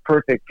gives us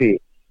perfect peace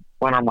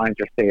when our minds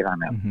are stayed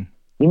on him. Mm-hmm.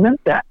 He meant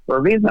that for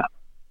a reason.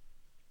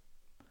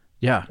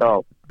 Yeah.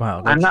 So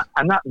wow. I'm not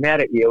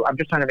mad at you. I'm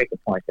just trying to make a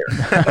point here.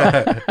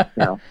 So,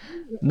 you know.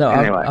 No,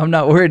 anyway. I'm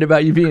not worried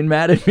about you being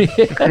mad at me.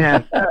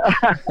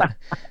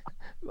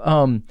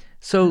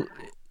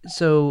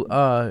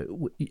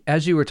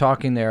 As you were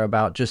talking there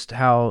about just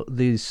how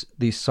these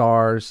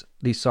SARS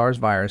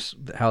virus,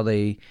 how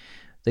they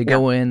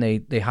go in, they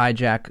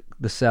hijack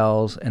the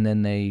cells and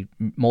then they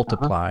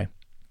multiply.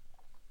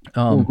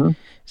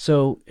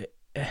 So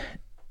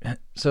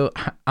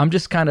I'm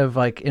just kind of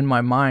like in my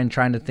mind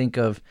trying to think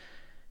of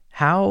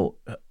how.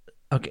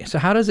 Okay, so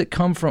how does it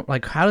come from?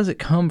 Like, how does it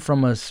come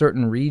from a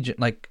certain region?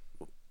 Like,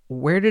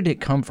 where did it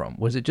come from?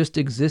 Was it just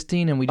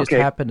existing and we just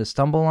happened to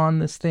stumble on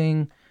this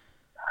thing?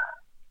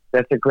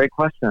 That's a great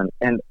question.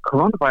 And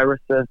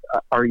coronaviruses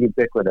are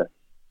ubiquitous.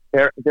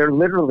 They're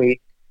literally,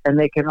 and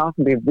they can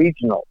also be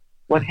regional.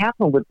 What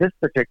happened with this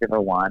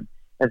particular one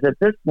is that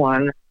this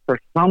one, for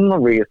some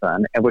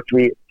reason, and which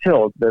we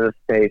still to this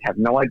day have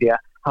no idea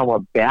how a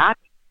bat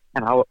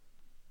and how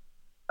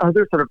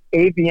other sort of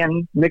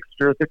avian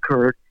mixtures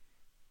occurred,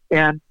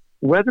 and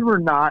whether or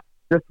not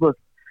this was,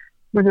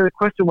 when the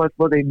question was,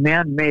 were they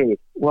man-made?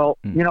 Well,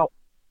 you know,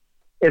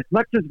 as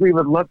much as we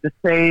would love to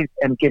say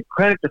and give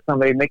credit to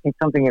somebody making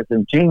something as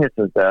ingenious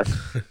as this,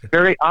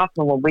 very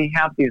often when we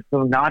have these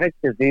zoonotic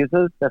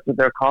diseases, that's what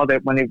they're called,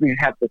 when we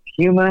have this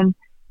human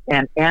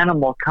and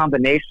animal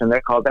combination,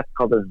 that's called a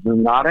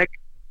zoonotic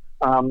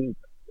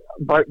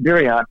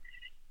virion.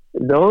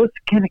 Those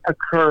can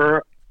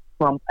occur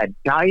from a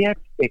diet.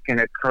 It can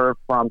occur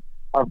from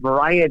a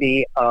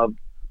variety of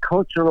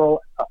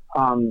cultural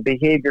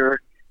behaviors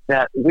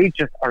that we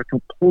just are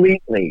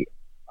completely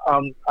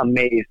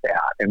amazed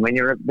at. And when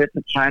you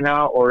visit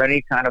China or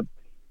any kind of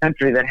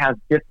country that has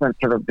different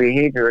sort of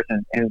behaviors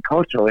and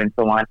cultural and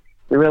so on,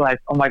 you realize,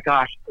 oh my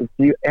gosh, do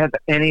you have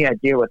any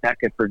idea what that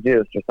could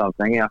produce or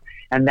something?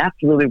 And that's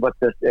really what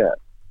this is.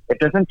 It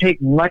doesn't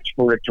take much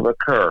for it to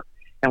occur.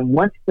 And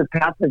once the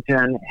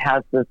pathogen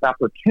has this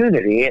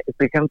opportunity, it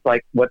becomes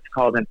like what's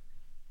called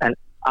an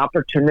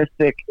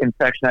opportunistic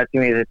infection. That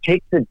means it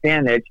takes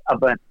advantage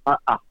of a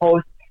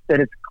host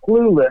that is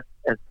clueless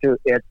as to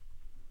its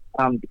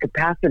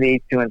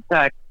capacity to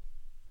infect.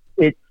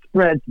 It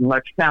spreads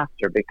much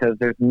faster because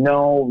there's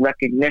no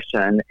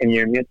recognition in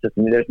your immune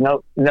system. There's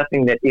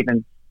nothing that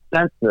even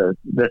senses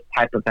this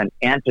type of an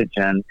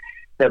antigen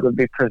that would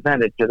be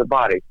presented to the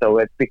body. So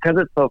because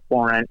it's so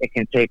foreign, it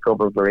can take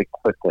over very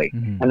quickly.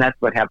 Mm-hmm. And that's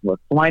what happened with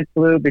swine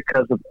flu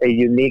because of a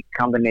unique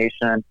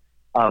combination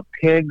of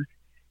pigs.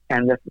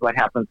 And this is what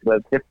happens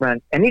with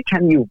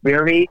anytime you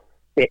vary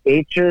the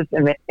H's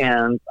and the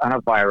N's on a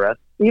virus,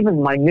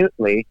 even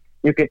minutely,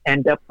 you could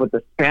end up with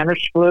the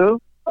Spanish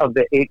flu of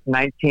the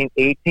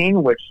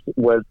 1918, which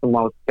was the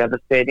most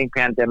devastating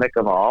pandemic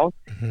of all.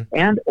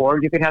 Mm-hmm.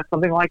 Or you could have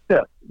something like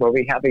this, where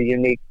we have a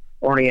unique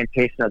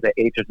orientation of the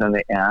H's and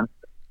the N's.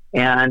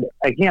 And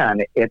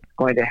again, it's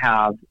going to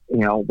have,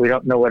 we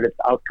don't know what its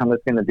outcome is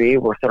going to be.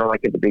 We're sort of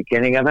like at the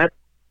beginning of it.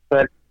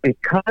 But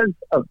because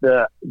of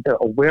the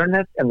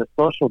awareness and the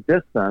social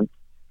distance,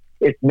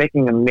 it's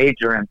making a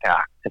major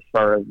impact as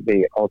far as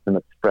the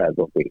ultimate spread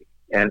will be.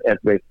 And as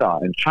we saw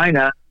in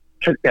China,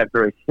 took that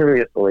very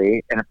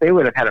seriously. And if they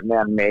would have had it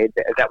man-made,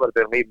 that would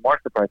have been even more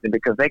surprising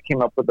because they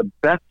came up with the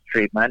best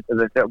treatment. As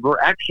I said, we're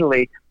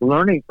actually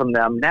learning from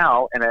them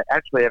now. And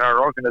actually at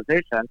our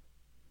organization,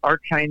 our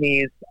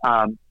Chinese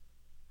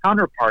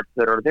counterparts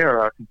that are there,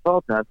 our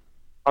consultants,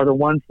 are the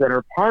ones that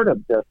are part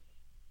of this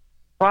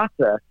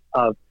process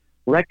of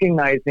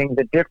recognizing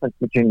the difference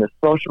between the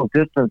social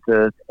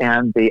distances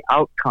and the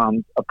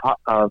outcomes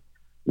of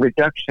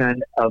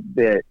reduction of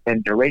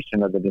and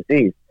duration of the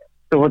disease.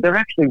 So they're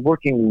actually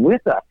working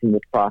with us in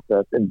this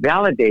process and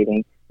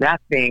validating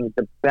that being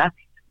the best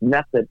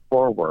method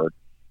forward.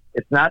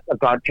 It's not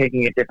about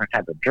taking a different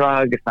type of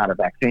drug. It's not a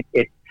vaccine.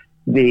 It's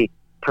the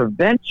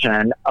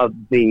prevention of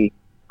the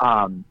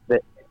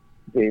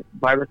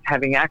virus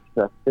having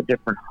access to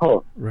different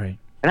hosts. Right.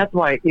 And that's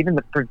why even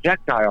the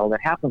projectile that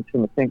happens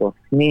from a single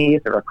sneeze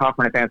or a cough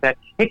or anything like that,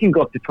 it can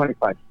go up to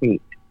 25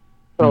 feet.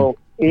 So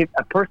if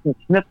a person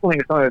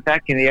sniffling or something like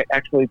that can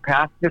actually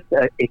pass just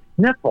a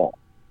sniffle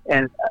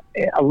and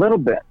a little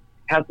bit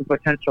has the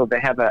potential to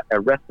have a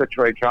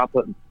respiratory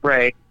droplet and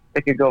spray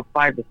that could go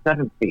 5 to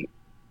 7 feet.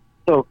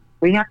 So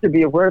we have to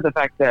be aware of the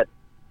fact that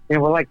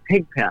we're like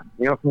Pigpen,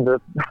 from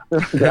the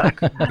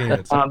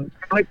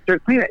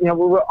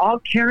we're all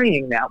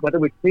carrying that, whether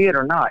we see it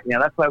or not.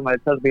 That's why when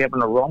it says we have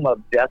an aroma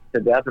of death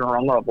to death, an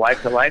aroma of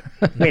life to life,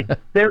 I mean,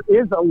 there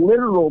is a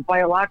literal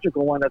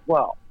biological one as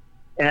well.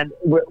 And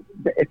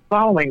it's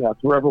following us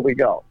wherever we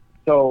go.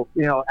 So,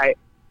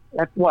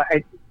 that's why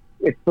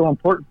it's so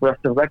important for us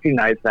to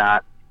recognize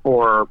that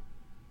for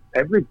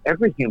every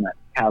human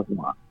has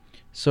one.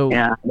 So,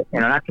 and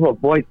not to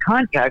avoid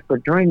contact,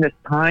 but during this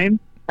time,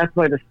 that's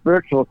why the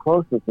spiritual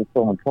closeness is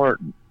so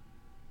important.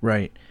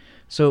 Right.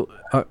 So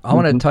I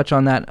want to touch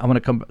on that. I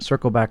want to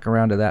circle back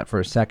around to that for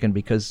a second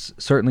because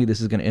certainly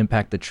this is going to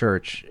impact the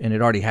church, and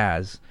it already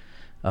has.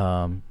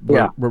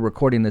 We're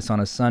recording this on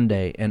a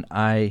Sunday, and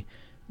I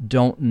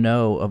don't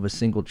know of a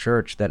single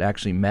church that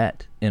actually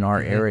met in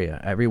our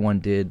area. Everyone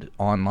did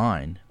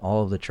online.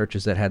 All of the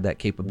churches that had that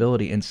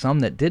capability, and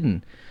some that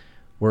didn't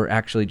were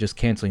actually just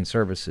canceling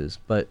services.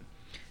 But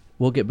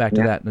we'll get back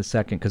to that in a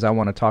second because I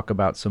want to talk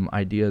about some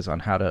ideas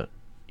on how to,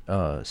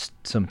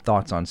 some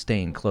thoughts on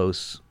staying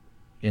close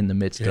in the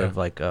midst of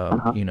like,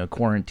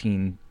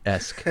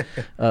 quarantine-esque,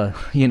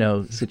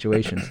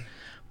 situations.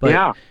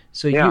 But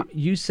so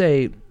you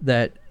say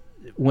that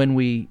when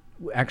we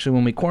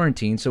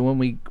quarantine, so when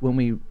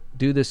we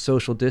do this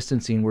social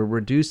distancing, we're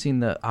reducing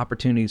the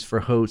opportunities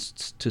for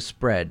hosts to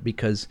spread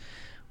because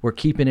we're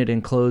keeping it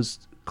in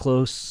close,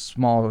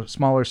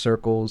 smaller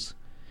circles.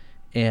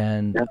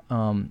 And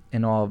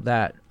all of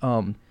that.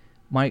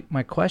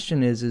 My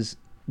question is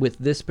with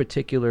this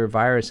particular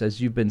virus,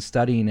 as you've been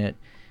studying it,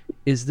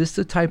 is this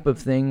the type of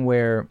thing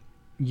where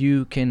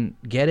you can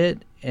get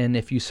it, and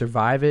if you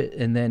survive it,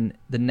 and then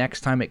the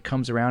next time it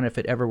comes around, if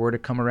it ever were to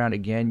come around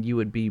again, you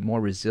would be more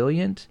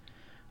resilient,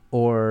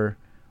 or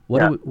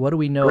what do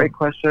we know? Great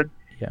question.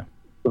 Yeah.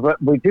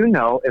 What we do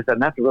know is that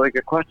that's a really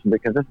good question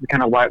because this is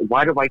kind of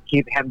why do I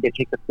keep having to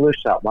take the flu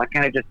shot? Why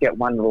can't I just get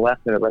one less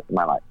for the rest of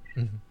my life?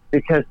 Mm-hmm.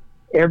 Because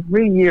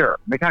every year,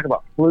 we talk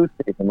about flu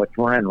season, which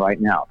we're in right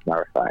now, as a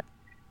matter of fact.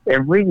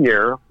 Every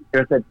year,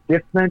 there's a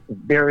different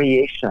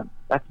variation.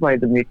 That's why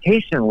the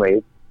mutation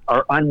rates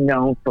are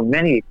unknown for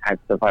many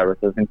types of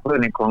viruses,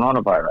 including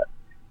coronavirus.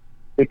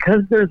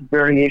 Because there's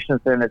variations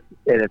in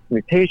its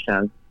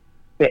mutations,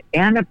 the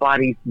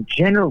antibodies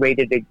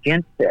generated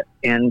against it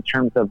in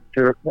terms of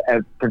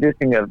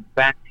producing a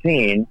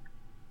vaccine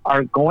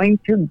are going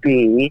to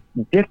be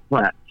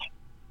different.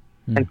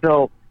 And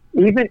so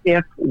even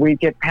if we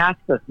get past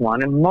this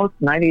one, and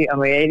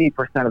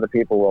 80% of the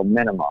people will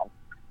minimum,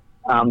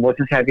 we'll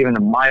just have even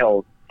a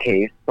mild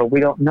case, but we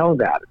don't know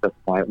that at this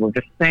point. We're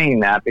just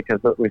saying that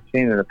because what we've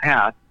seen in the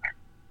past,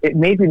 it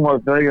may be more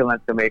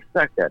virulent than we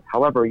expected.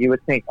 However, you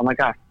would think, oh my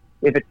gosh,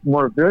 if it's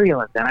more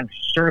virulent, then I'm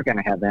sure going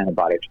to have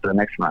antibodies for the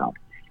next round.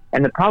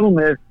 And the problem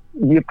is,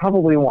 you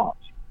probably won't.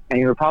 And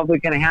you're probably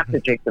going to have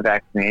to take the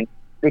vaccine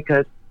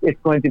because it's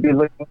going to be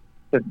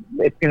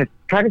it's going to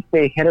try to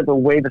stay ahead of the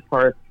wave as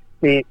far as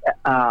the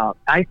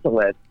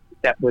isolates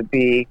that would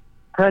be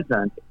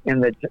present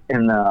in the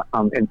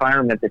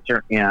environment that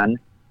you're in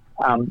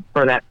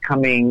for that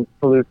coming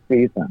flu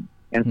season.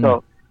 And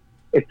so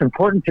it's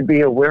important to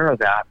be aware of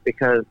that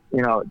because,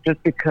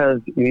 just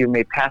because you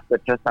may pass the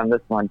test on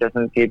this one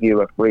doesn't give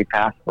you a free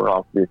pass for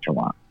all future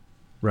ones.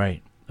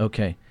 Right.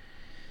 Okay.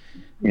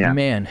 Yeah.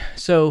 Man.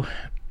 So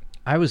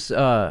I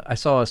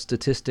saw a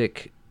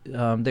statistic.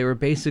 They were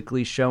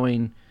basically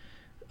showing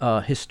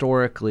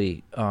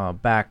historically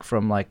back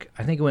from I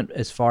think it went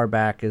as far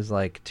back as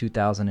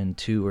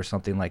 2002 or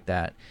something like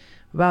that.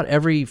 About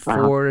every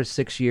 4 to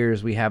 6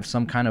 years, we have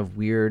some kind of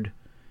weird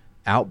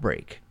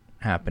outbreak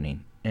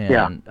happening.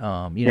 And,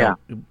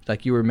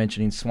 like you were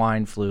mentioning,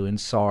 swine flu and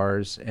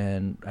SARS,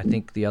 and I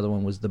think the other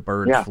one was the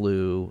bird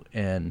flu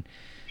and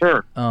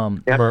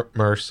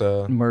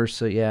MRSA.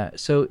 MRSA, yeah.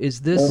 So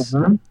is this...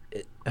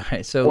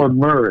 So or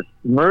MERS.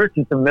 MERS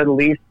is the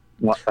Middle East.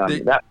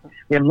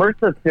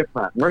 MRSA is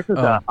different. MRSA is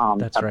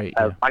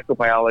a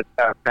microbiology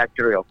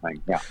bacterial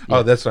thing. Yeah.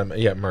 Oh, that's what I meant.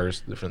 Yeah,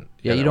 MERS different.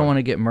 Yeah, you don't want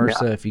to get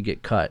MRSA if you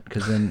get cut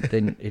because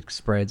then it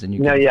spreads and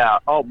you.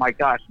 Oh my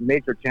gosh,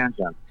 major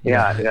tangent.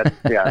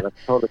 That's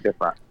totally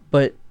different.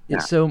 But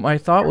so my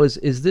thought was,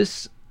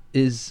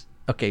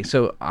 okay.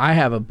 So I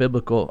have a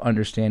biblical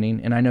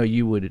understanding, and I know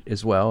you would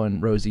as well,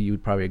 and Rosie, you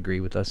would probably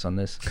agree with us on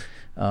this.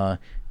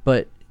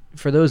 But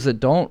for those that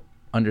don't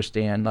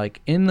understand,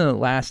 in the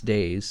last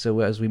days, so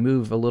as we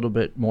move a little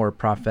bit more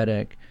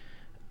prophetic,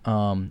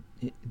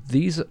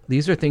 these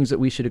are things that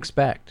we should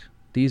expect.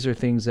 These are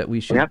things that we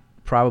should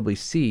probably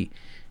see.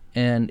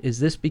 And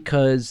is this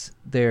because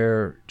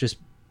they're just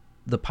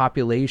the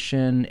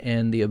population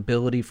and the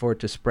ability for it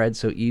to spread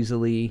so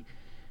easily?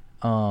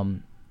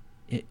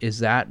 Is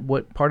that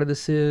what part of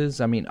this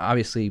is? I mean,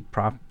 obviously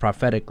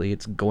prophetically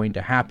it's going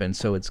to happen,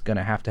 so it's going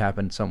to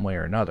happen some way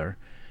or another.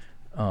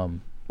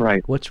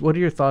 Right. What are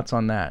your thoughts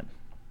on that?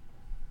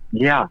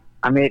 Yeah,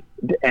 I mean,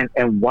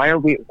 and why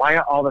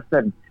are all of a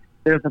sudden?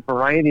 There's a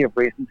variety of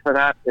reasons for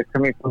that. It's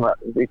coming from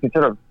we can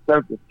sort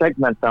of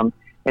segment them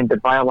into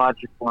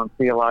biological and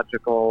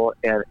theological,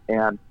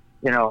 and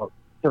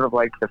sort of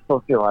like the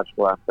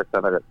sociological aspect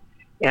of it.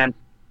 And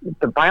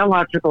the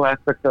biological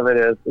aspect of it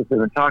is we've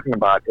been talking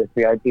about, is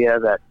the idea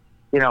that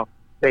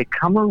they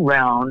come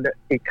around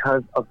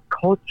because of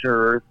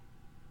cultures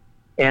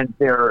and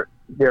their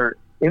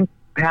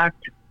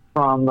impact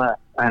from,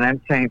 and I'm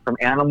saying from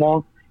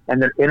animals, and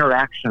their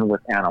interaction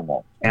with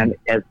animals. And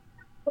as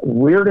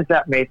weird as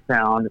that may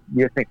sound,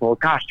 you think, well,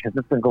 gosh, has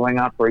this been going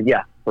on for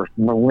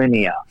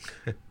millennia?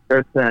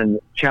 There's been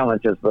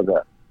challenges with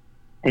it.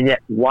 And yet,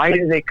 why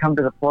do they come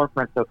to the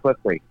forefront so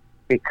quickly?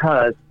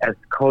 Because as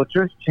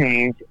cultures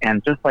change,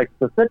 and just like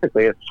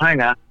specifically as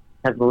China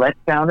has let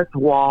down its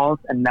walls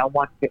and now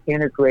wants to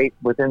integrate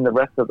within the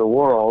rest of the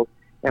world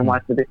and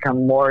wants to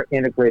become more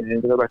integrated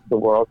into the rest of the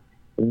world,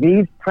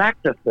 these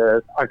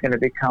practices are going to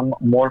become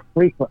more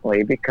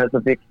frequently because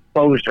of the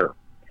exposure.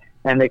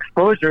 And the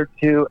exposure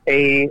to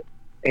a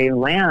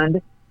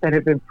land that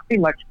had been pretty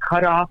much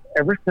cut off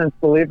ever since,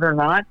 believe it or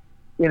not.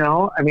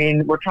 I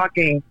mean, we're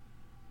talking,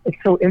 it's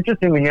so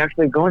interesting when you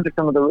actually go into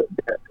some of the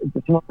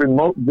more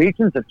remote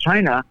regions of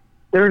China.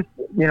 There's,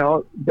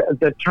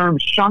 the term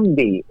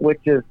Shangdi,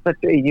 which is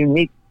such a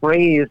unique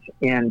phrase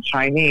in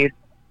Chinese,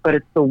 but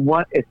it's the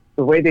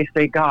way they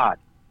say God.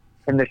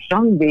 And the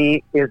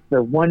Shangdi is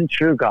the one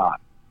true God.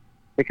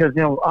 Because,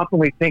 often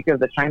we think of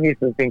the Chinese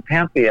as being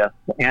pantheists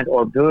and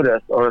or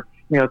Buddhists, or,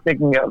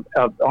 thinking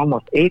of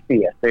almost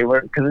atheists. They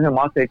were, because in the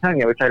Mao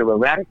Zedong, we try to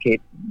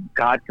eradicate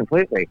God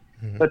completely.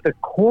 Mm-hmm. But the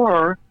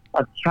core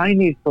of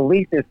Chinese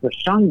belief is the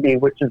Shangdi,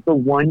 which is the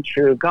one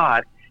true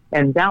God.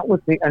 And that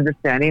was the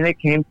understanding that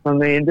came from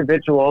the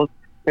individuals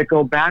that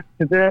go back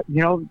to the,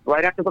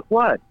 right after the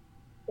flood.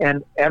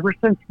 And ever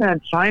since then,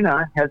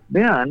 China has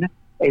been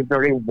a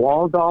very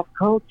walled-off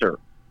culture.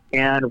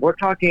 And we're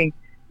talking,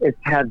 it's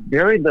had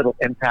very little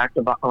impact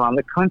around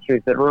the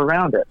countries that are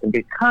around it. And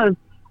because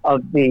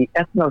of the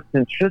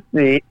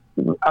ethnocentricity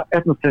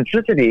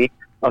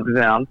of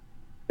them,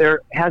 there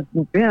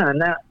hasn't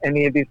been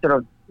any of these sort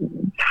of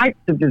types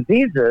of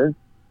diseases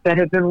that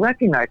have been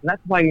recognized. And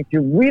that's why if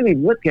you really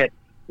look at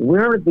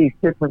where these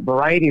different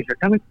varieties are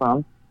coming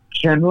from,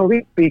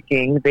 generally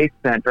speaking, they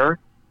center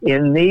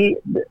in the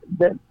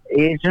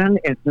Asian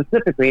and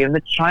specifically in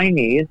the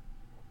Chinese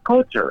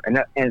culture.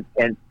 And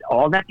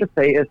all that to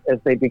say is, as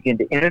they begin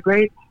to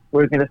integrate,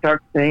 we're going to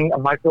start seeing a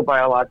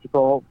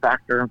microbiological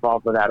factor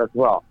involved with that as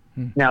well.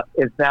 Now,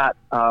 is that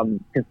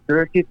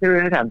conspiracy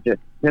theory? I'm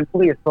just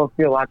simply a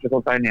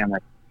sociological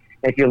dynamic.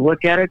 If you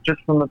look at it just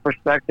from the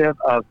perspective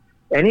of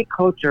any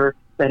culture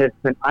that has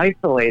been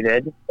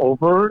isolated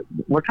over,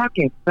 we're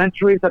talking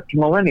centuries up to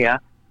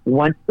millennia,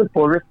 once the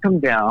borders come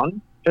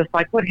down just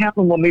like what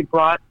happened when we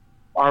brought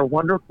our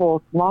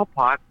wonderful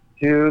smallpox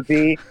to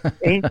the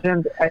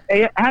ancient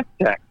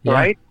Aztecs, Yeah,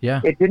 right?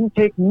 yeah. It didn't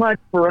take much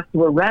for us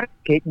to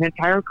eradicate an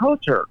entire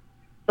culture.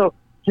 So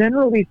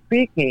generally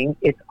speaking,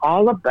 it's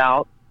all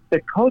about the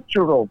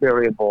cultural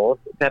variables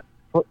that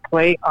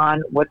play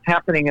on what's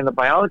happening in the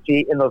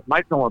biology in those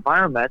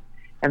microenvironments,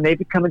 and they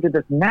become into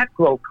this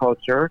macro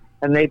culture,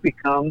 and they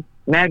become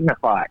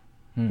magnified.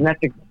 And that's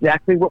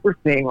exactly what we're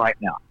seeing right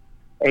now,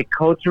 a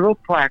cultural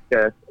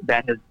practice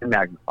that has been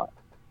magnified.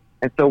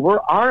 And so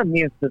our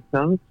immune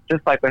systems,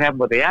 just like what happened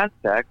with the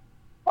Aztecs,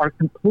 are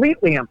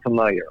completely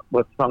unfamiliar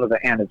with some of the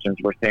antigens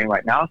we're seeing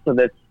right now, so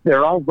that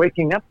they're all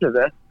waking up to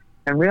this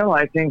and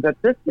realizing that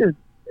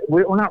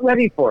we're not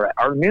ready for it.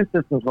 Our immune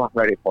systems weren't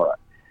ready for it.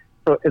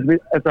 So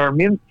as our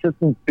immune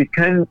systems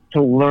begin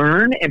to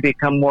learn and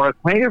become more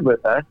acquainted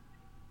with us,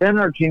 then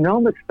our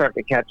genomics start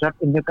to catch up.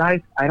 And you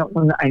guys, I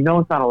know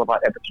it's not all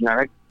about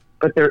epigenetics,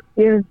 but there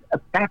is a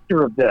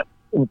factor of this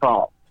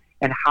involved,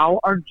 and how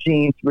our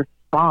genes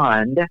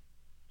respond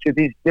to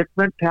these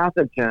different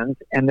pathogens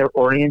and their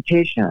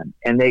orientation.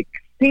 And they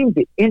seem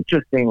to,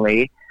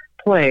 interestingly,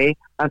 play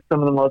on some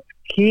of the most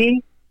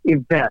key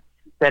events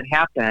that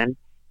happen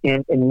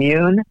in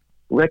immune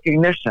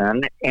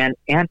recognition and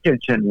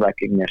antigen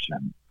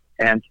recognition.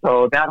 And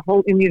so that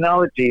whole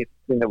immunology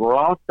thing that we're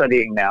all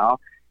studying now,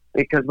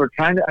 because we're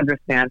trying to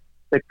understand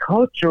the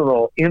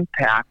cultural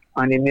impact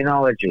on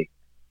immunology.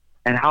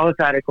 And how is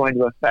that going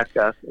to affect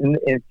us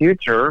in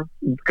future?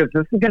 Because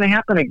this is going to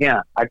happen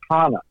again, I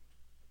promise.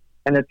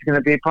 And it's going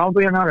to be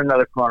probably not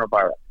another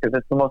coronavirus, because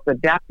it's the most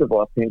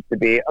adaptable, it seems to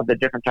be, of the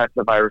different types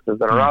of viruses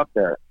that are out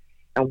there.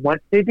 And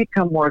once they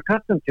become more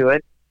accustomed to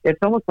it, it's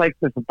almost like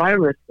this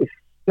virus is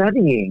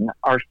studying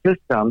our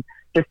system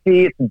to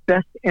see its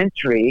best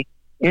entry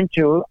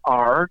into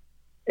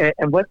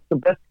and what's the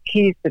best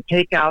keys to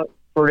take out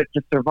for it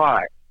to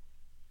survive.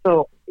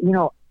 So,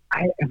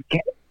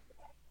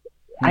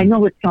 I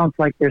know it sounds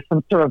like there's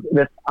some sort of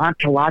this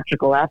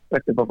ontological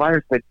aspect of a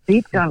virus, but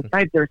deep down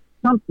inside there's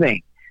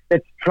something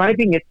that's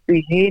driving its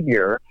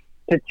behavior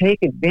to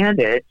take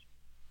advantage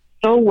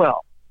so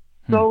well,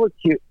 so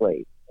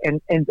acutely,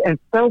 and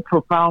so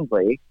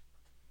profoundly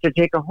to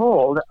take a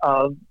hold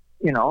of,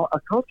 a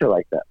culture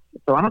like this.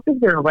 So I don't think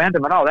they're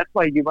random at all. That's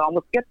why you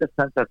almost get the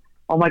sense of,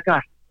 oh my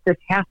gosh, this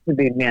has to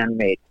be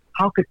man-made.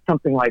 How could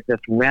something like this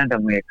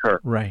randomly occur?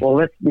 Right. Well,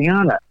 let's be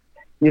honest.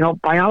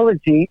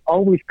 Biology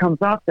always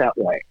comes out that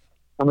way.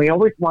 And we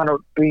always want to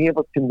be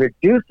able to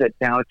reduce it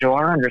down to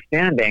our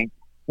understanding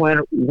when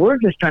we're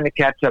just trying to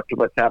catch up to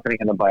what's happening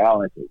in the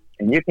biology.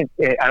 And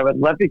I would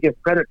love to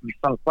give credit to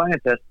some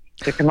scientists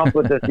to come up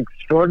with this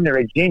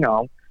extraordinary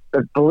genome,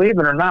 but believe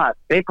it or not,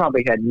 they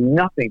probably had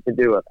nothing to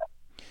do with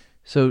it.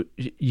 So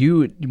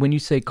when you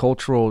say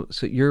cultural,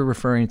 so you're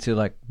referring to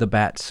like the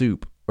bat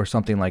soup or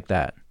something like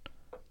that.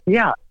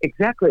 Yeah,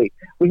 exactly.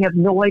 We have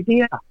no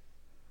idea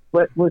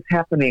what was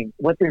happening,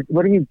 what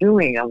are you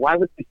doing, and why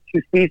was these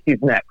two species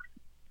next?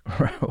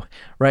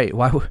 Right.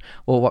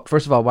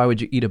 First of all, why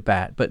would you eat a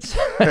bat? But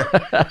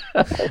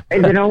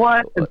and you know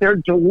what? They're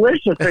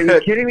delicious. Are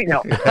you kidding me?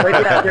 No. But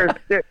yeah,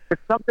 there's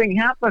something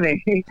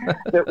happening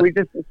that we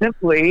just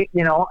simply,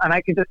 and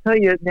I can just tell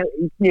you,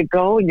 you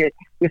go and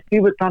you see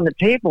what's on the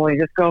table, and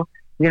you just go,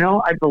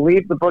 I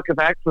believe the Book of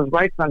Acts was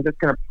right, so I'm just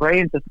going to pray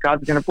and just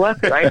God's going to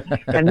bless, right?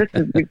 And this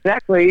is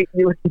exactly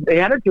the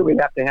attitude we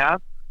have to have.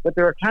 But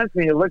there are times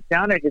when you look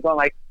down at it, you go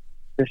like,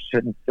 this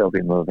shouldn't still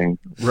be moving.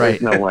 Right.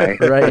 There's no way.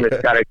 Right.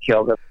 It's got to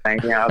kill this thing.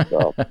 Yeah.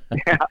 So,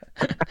 yeah.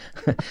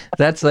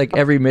 That's like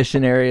every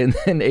missionary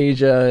in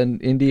Asia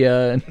and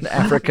India and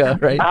Africa,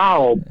 right?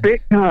 Oh,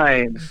 big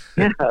time.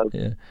 Yes.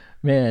 Yeah.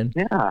 Man.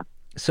 Yeah.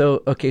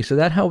 So, okay. So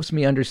that helps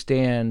me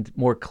understand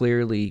more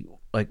clearly,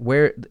 like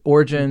where the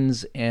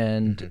origins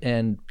and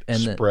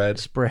Spread.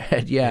 the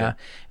spread. Yeah.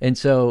 And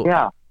so,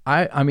 Yeah.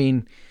 I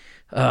mean,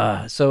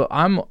 so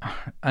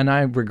and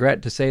I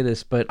regret to say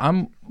this, but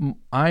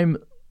I'm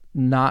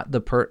not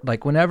the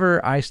like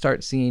whenever I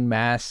start seeing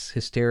mass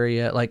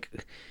hysteria, like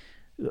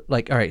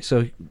all right,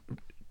 so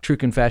true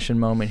confession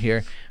moment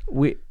here.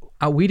 We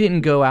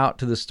didn't go out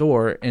to the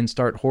store and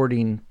start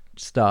hoarding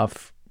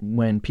stuff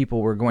when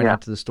people were going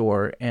out to the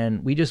store,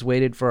 and we just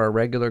waited for our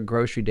regular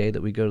grocery day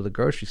that we go to the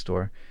grocery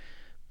store.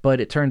 But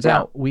it turns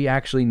out we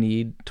actually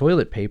need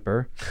toilet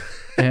paper,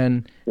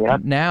 and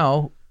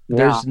now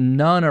there's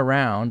none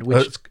around.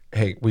 Which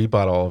hey, we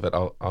bought all of it.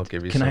 I'll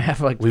give you. Can some. I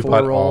have like we 4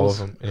 bought rolls?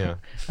 all of them. Yeah.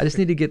 I just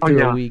need to get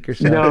through a week or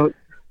so. No.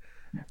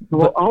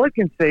 Well, all I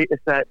can say is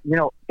that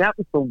that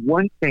was the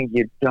one thing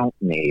you don't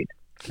need.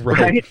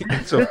 Right.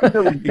 So,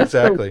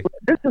 exactly.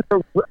 This is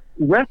a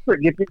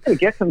respiratory. You need to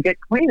get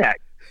Kleenex.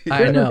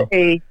 I know. This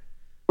is a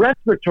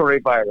respiratory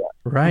virus.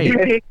 Right.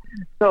 Okay?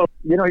 So,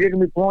 you're going to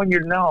be blowing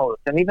your nose.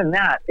 And even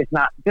that is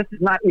not, this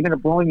is not even a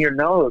blowing your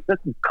nose. This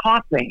is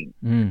coughing.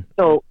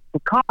 So, the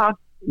cough,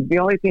 the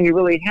only thing you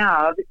really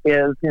have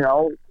is,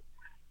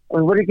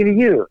 what are you going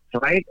to use,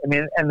 right? I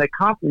mean, and the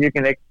cough, you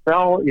can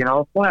expel,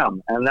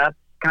 phlegm. And that's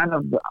kind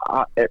of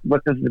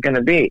what this is going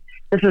to be.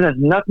 This has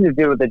nothing to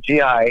do with the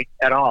GI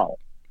at all.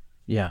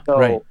 Yeah.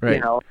 So,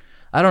 right.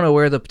 I don't know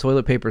where the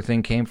toilet paper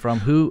thing came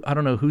from. I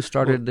don't know who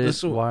started Well,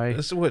 this. Why?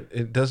 This is what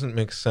it doesn't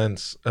make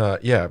sense.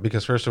 Yeah,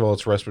 because first of all,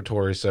 it's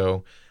respiratory.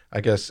 So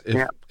I guess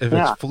if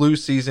it's flu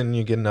season and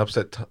you get an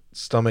upset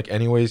stomach,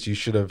 anyways, you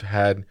should have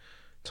had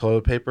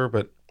toilet paper.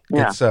 But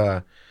it's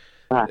what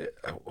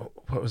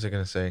was I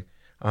gonna say?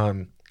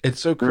 It's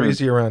so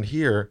crazy around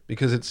here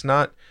because it's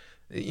not.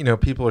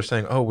 People are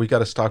saying, "Oh, we got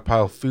to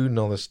stockpile food and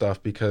all this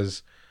stuff,"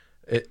 because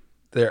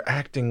they're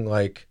acting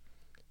like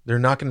they're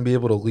not going to be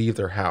able to leave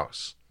their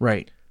house.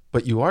 Right.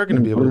 But you are going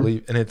to be able to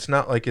leave, and it's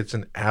not like it's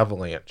an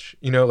avalanche,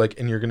 and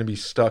you're going to be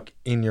stuck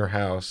in your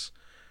house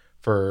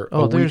for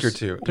a week or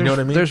two. You know what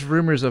I mean? There's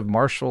rumors of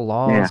martial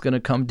law is going to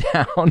come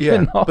down. Yeah,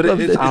 and all but of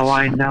this.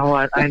 I know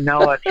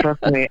it.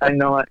 Trust me, I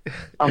know it.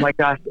 Oh my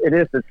gosh, it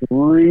is. It's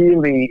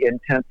really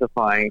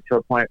intensifying to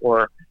a point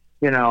where,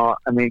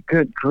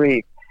 good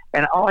grief.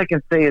 And all I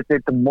can say is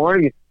that the more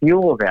you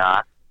fuel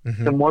that,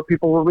 the more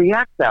people will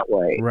react that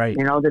way. Right.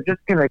 They're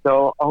just going to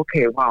go,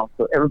 okay, wow,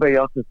 so everybody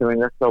else is doing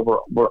this, so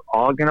we're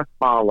all going to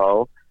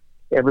follow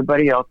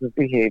everybody else's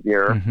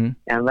behavior,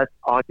 and let's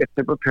all get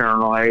super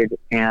paranoid.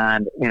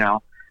 And,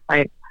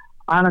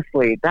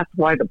 honestly, that's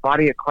why the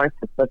body of Christ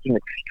is such an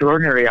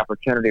extraordinary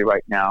opportunity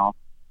right now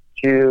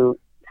to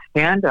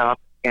stand up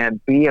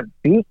and be a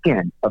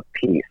beacon of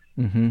peace.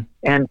 And,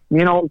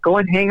 go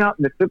and hang out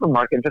in the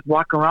supermarket and just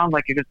walk around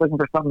like you're just looking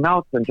for something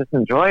else and just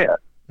enjoy it.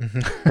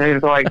 And you're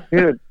like,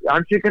 dude,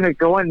 aren't you going to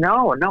go in?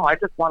 No, I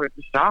just wanted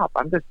to shop.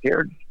 I'm just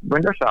here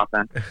window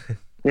shopping.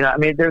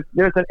 There's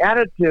an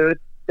attitude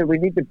that we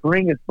need to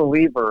bring as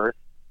believers,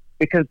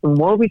 because the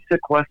more we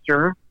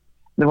sequester,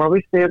 the more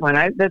we stay at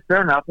night. That's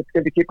fair enough. It's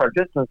good to keep our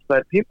distance,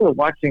 but people are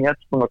watching us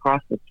from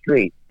across the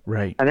street.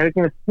 Right. And they're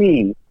going to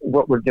see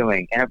what we're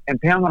doing. And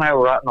Pam and I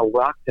were out on a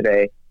walk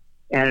today,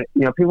 and,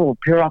 people will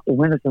peer out the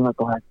windows and they're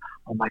going,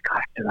 oh my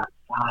gosh, they're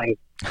outside.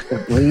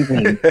 They're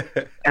breathing.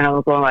 And I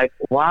was going like,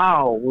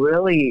 wow,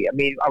 really?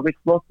 Are we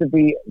supposed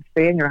to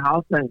stay in your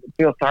house and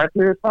feel sorry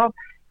for yourself?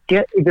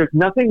 There's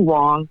nothing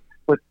wrong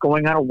with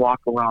going on a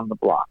walk around the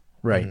block.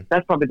 Right.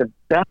 That's probably the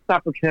best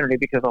opportunity,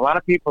 because a lot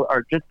of people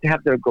are just to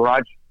have their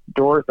garage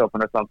doors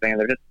open or something, and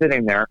they're just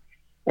sitting there.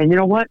 And you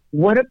know what?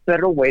 What a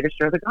better way to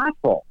share the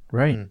gospel.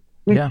 Right.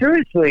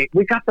 Seriously,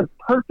 we got the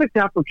perfect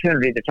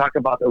opportunity to talk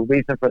about the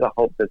reason for the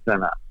hope that's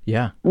in us.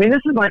 Yeah.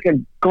 This is like a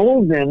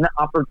golden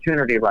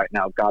opportunity right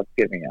now God's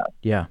giving us.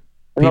 Yeah.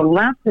 And the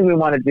last thing we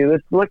want to do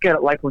is look at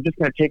it like we're just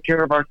going to take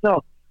care of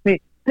ourselves.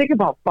 Think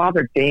about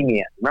Father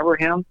Damien. Remember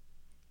him?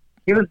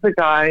 He was the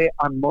guy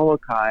on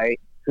Molokai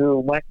who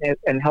went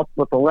and helped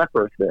with the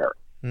lepers there.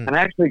 And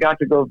I actually got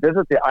to go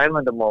visit the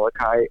island of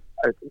Molokai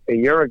a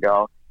year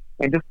ago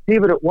and just see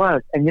what it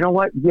was. And you know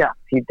what? Yes,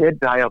 he did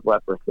die of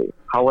leprosy.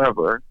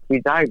 However, he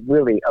died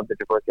really of the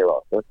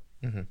tuberculosis.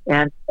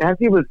 And as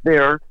he was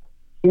there,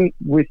 he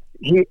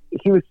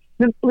was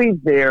simply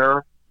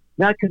there,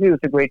 not because he was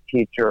a great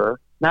teacher,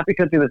 not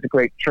because he was a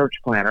great church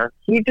planner.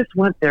 He just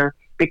went there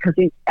because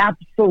he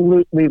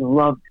absolutely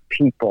loved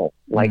people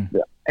like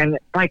this. And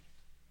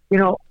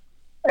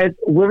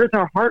where is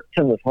our heart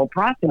in this whole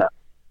process?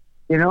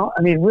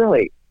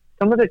 Really,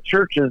 some of the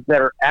churches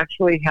that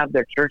actually have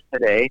their church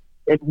today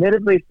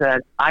admittedly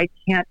said, I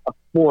can't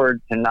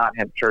afford to not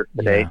have church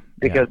today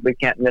because we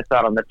can't miss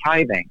out on the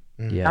tithing.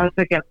 I was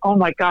thinking, oh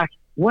my gosh,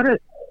 what a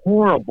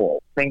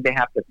horrible thing to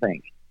have to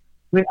think.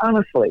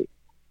 Honestly,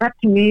 that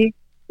to me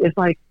is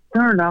like,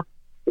 fair enough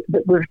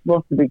that we're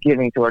supposed to be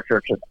giving to our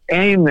churches.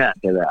 Amen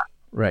to that.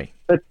 Right.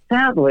 But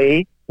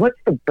sadly, what's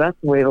the best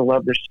way to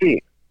love the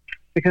sheep?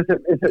 Because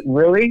is it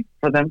really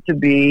for them to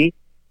be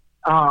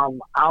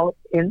out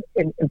in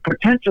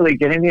potentially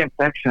getting the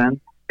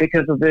infection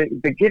because of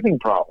the giving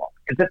problem?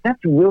 Because if that's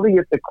really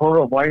at the core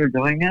of why you're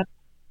doing it,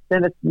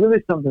 then it's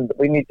really something that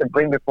we need to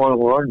bring before the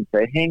Lord and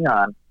say, hang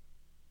on.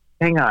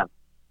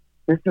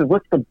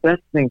 What's the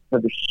best thing for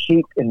the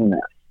sheep in this?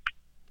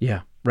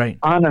 Yeah, right.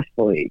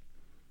 Honestly.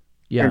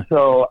 Yeah. And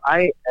so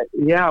I've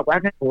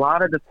had a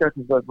lot of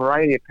discussions with a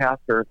variety of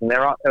pastors, and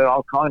they're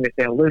all calling me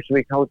saying, Lou, should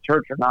we go to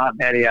church or not?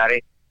 Yada, yada.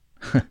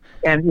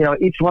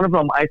 And, each one of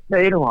them, I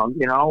say to them,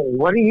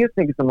 what do you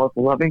think is the most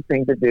loving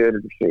thing to do to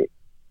the sheep?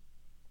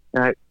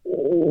 And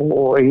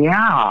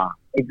yeah,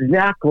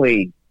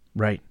 exactly.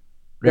 Right.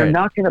 They're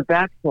not going to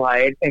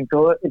backslide and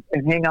go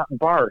and hang out in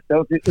bars,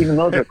 even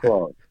though they're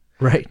closed.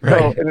 Right.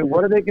 So,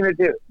 what are they going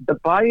to do? The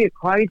body of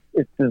Christ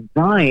is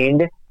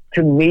designed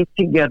to meet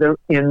together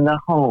in the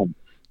home.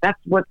 That's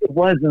what it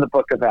was in the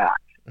book of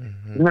Acts. As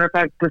a matter of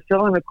fact,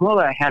 Priscilla and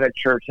Aquila had a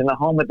church in the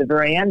home at the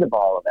very end of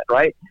all of it,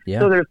 right?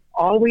 Yeah. So there's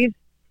always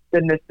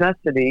the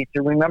necessity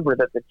to remember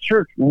that the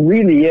church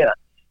really is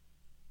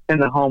in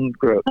the home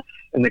groups,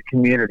 in the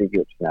community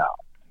groups now.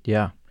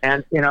 Yeah.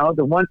 And,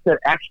 the ones that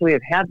actually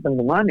have had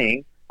them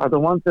running are the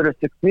ones that are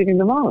succeeding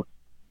the most.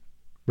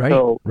 Right,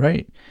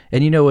 right.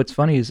 And what's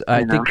funny is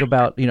I think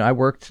about, I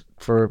worked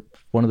for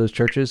one of those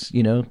churches,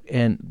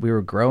 and we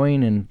were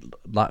growing and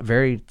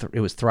it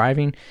was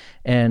thriving.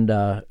 And,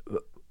 I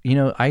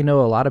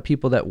know a lot of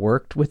people that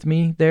worked with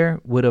me there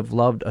would have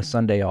loved a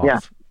Sunday off. Yeah.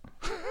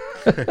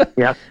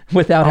 Yep.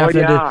 without Oh,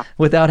 having yeah.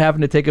 without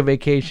having to take a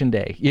vacation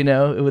day. You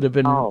know, it would have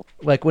been Oh.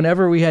 like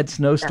whenever we had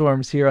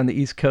snowstorms here on the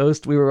East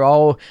Coast, we were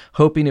all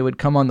hoping it would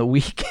come on the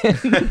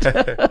weekend.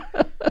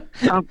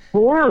 Of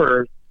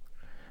course.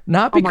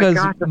 Not Oh my because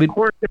gosh, we, of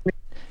course.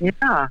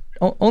 Yeah.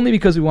 only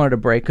because we wanted a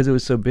break because it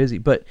was so busy.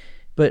 But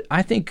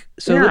I think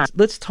so. Yeah.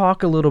 Let's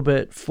talk a little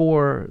bit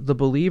for the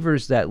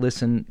believers that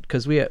listen,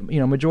 because we,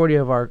 majority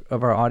of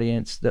our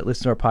audience that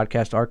listen to our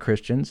podcast are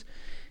Christians,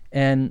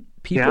 and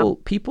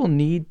people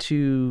need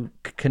to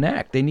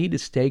connect. They need to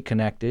stay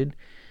connected.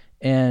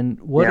 And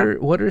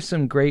what are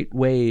some great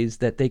ways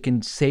that they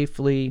can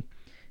safely,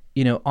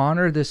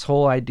 honor this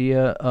whole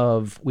idea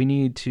of we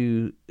need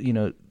to,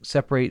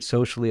 separate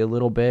socially a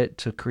little bit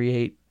to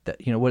create that,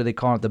 what do they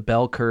call it? The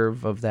bell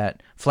curve of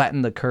that,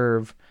 flatten the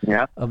curve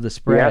of the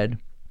spread.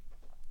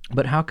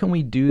 But how can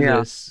we do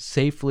this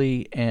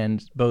safely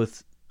and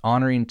both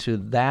honoring to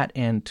that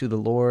and to the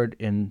Lord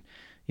in,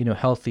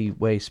 healthy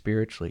way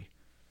spiritually?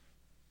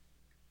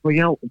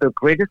 Well, the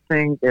greatest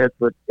thing is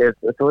it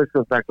always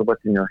goes back to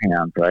what's in your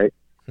hands, right?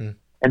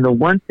 And the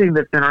one thing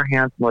that's in our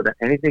hands more than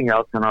anything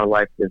else in our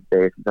life these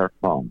days is our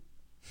phone.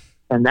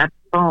 And that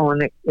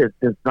phone is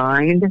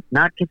designed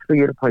not just for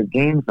you to play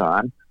games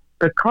on,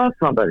 but call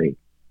somebody.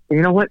 And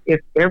you know what? If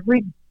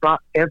every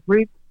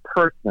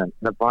person in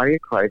the body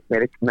of Christ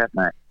made a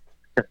commitment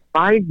to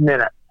 5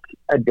 minutes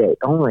a day,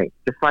 only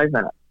just 5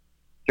 minutes,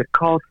 to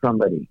call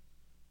somebody,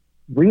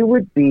 we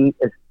would be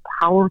as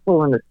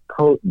powerful and as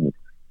potent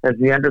as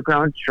the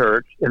underground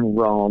church in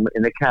Rome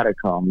in the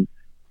catacombs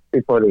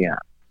before the end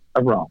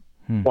of Rome.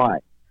 Why?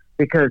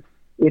 Because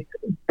it's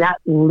that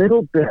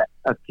little bit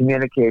of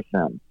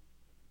communication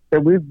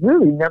that we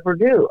really never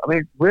do. I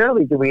mean,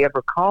 rarely do we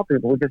ever call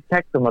people. We just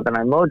text them with an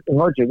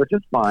emoji, which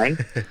is fine.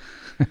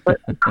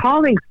 But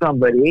calling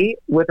somebody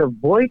with a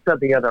voice at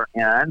the other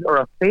end or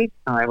a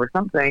FaceTime or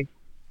something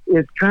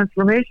is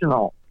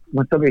transformational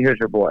when somebody hears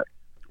your voice.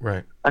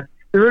 Right. A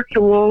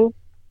spiritual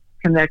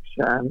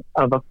connection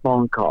of a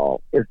phone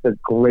call is the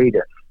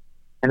greatest.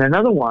 And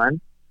another one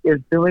is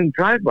doing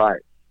drive-bys,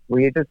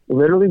 where you just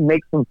literally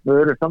make some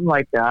food or something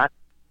like that,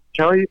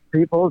 tell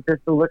people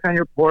just to look on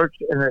your porch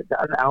in an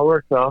hour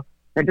or so,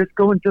 and just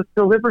go and just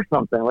deliver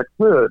something like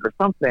food or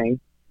something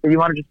that you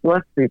want to just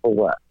bless people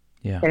with.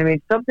 Yeah. And I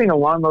mean, something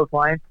along those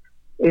lines.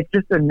 It's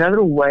just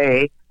another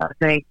way of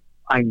saying,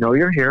 I know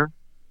you're here,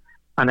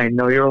 and I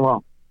know you're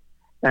alone,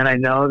 and I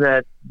know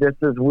that this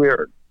is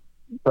weird.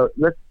 So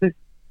let's just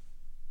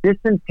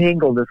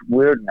disentangle this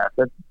weirdness.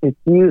 Let's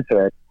diffuse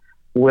it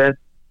with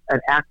an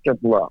act of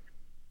love.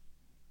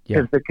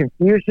 Because the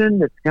confusion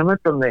that's coming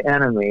from the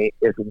enemy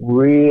is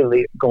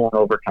really going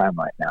overtime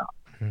right now.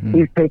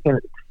 He's taking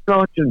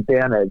such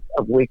advantage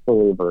of weak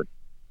believers,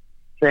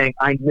 saying,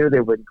 I knew they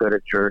wouldn't go to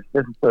church.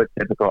 This is so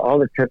typical.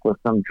 All it took was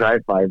some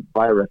drive-by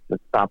virus to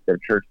stop their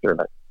church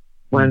service.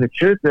 When the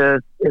truth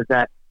is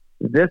that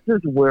this is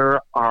where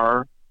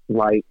our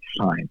light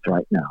shines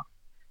right now.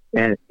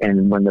 And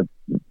when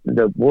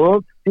the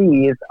world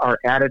sees our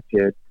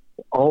attitude,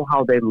 oh,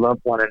 how they love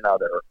one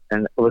another.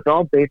 And it was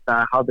all based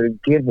on how they're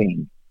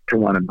giving to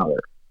one another,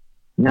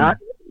 not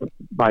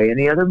by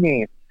any other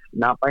means,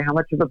 not by how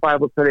much of the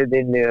Bible study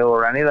they knew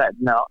or any of that.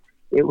 No,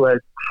 it was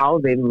how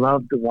they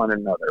loved one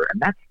another.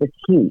 And that's the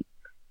key,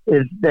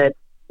 is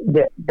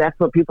that's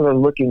what people are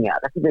looking at.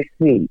 That's what they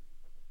see.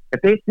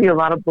 If they see a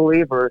lot of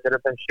believers that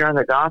have been sharing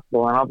the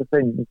gospel and all of a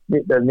sudden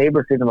the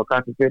neighbors see them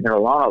across the street and they're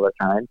alone all the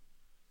time,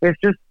 it's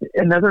just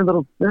another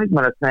little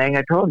segment of saying,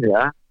 I told you.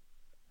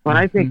 But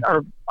I think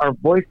our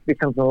voice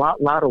becomes a lot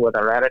louder with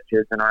our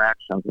attitudes and our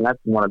actions. And that's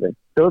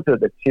those are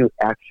the two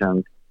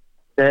actions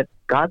that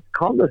God's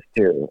called us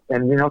to.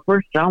 And,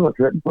 1 John was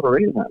written for a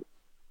reason.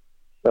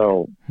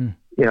 So,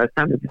 it's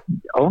time to just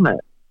own it.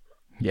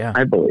 Yeah.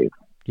 I believe.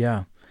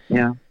 Yeah.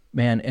 Yeah.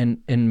 Man.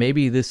 And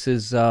maybe this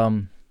is,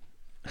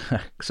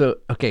 so,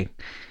 okay,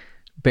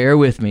 bear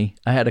with me.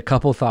 I had a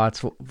couple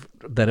thoughts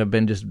that have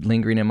been just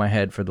lingering in my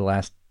head for the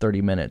last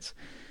 30 minutes.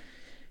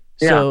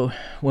 So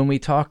when we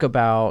talk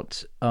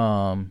about,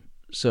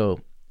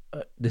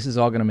 this is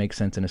all going to make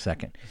sense in a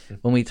second.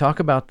 When we talk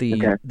about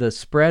the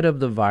spread of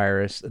the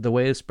virus, the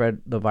way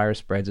the virus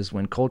spreads is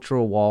when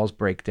cultural walls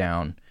break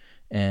down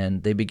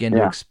and they begin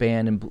to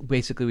expand, and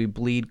basically we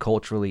bleed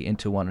culturally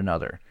into one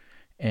another.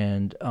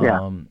 And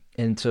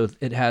so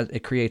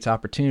it creates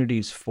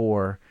opportunities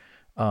for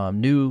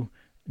new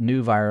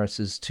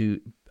viruses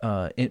to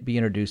be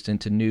introduced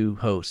into new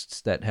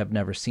hosts that have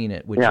never seen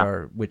it,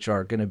 which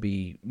are going to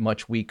be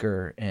much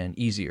weaker and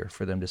easier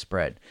for them to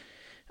spread.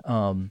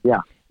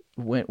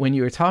 When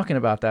you were talking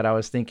about that, I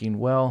was thinking,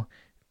 well,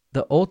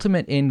 the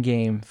ultimate end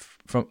game,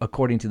 from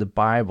according to the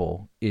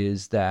Bible,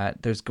 is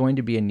that there's going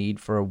to be a need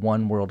for a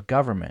one world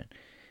government.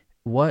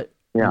 What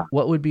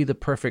would be the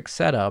perfect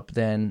setup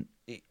then,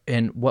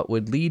 and what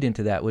would lead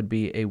into that would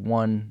be a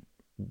one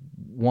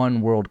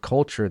world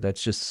culture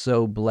that's just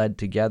so bled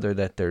together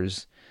that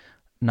there's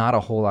not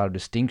a whole lot of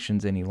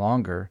distinctions any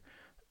longer.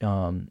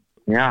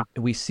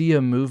 We see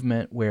a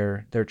movement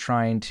where they're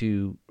trying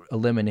to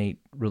eliminate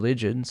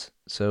religions.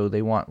 So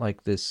they want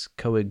like this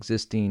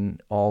coexisting,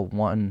 all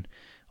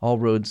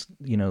roads,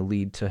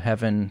 lead to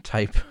heaven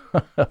type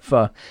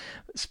of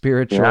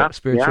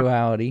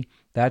spirituality.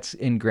 That's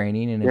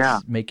ingraining, and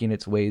it's making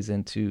its ways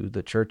into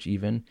the church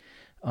even.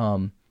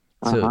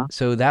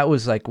 So that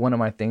was like one of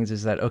my things,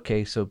 is that,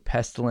 okay, so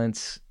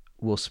pestilence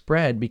will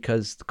spread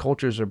because the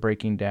cultures are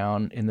breaking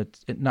down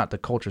not the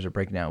cultures are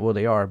breaking down. Well,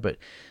 they are, but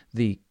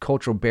the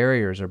cultural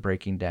barriers are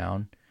breaking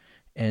down.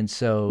 And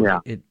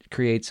so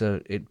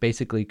it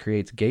basically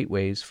creates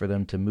gateways for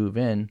them to move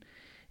in.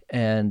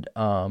 And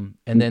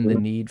then the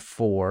need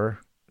for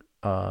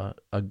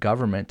a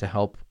government to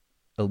help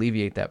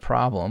alleviate that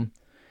problem.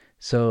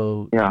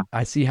 So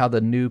I see how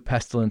the new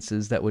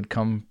pestilences that would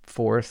come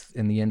forth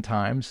in the end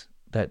times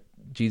that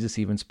Jesus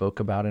even spoke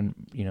about in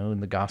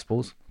the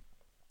Gospels,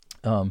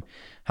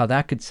 how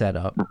that could set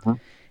up.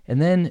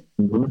 And then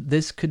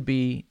this could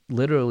be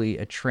literally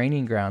a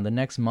training ground. The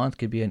next month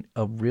could be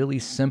a really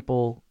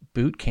simple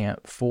boot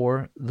camp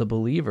for the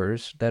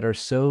believers that are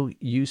so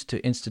used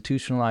to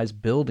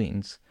institutionalized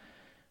buildings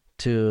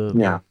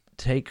to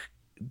take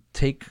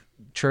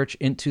church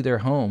into their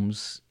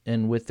homes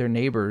and with their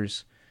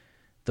neighbors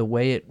the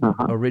way it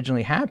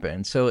originally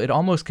happened. So it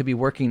almost could be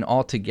working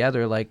all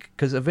together,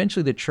 because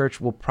eventually the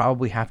church will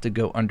probably have to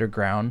go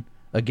underground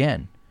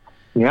again.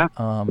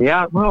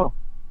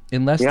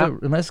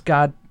 Unless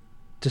God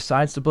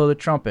decides to blow the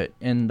trumpet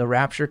and the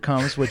rapture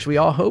comes, which we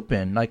all hope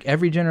in. Like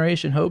every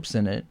generation hopes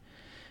in it.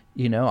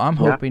 I'm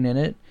hoping in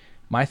it.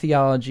 My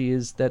theology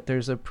is that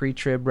there's a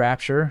pre-trib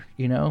rapture.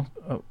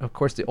 Of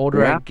course, the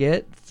older I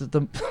get,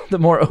 the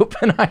more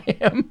open I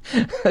am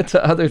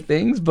to other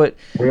things. But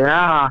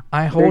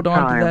I hold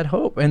on to that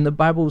hope. And the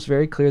Bible is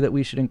very clear that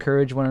we should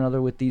encourage one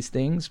another with these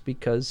things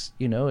because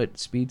it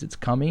speeds its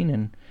coming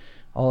and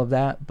all of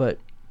that. But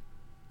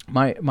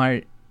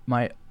my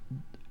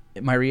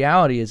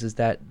reality is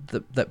that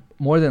that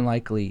more than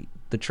likely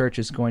the church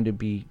is going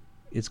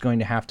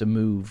to have to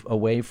move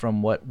away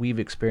from what we've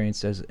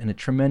experienced as a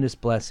tremendous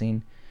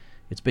blessing.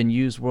 It's been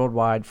used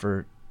worldwide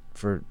for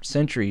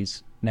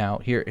centuries now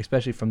here,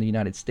 especially from the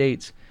United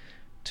States,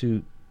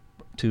 to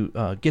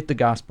get the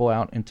gospel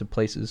out into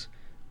places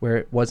where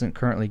it wasn't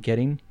currently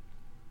getting.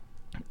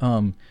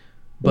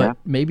 But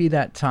maybe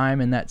that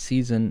time and that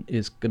season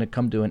is going to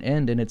come to an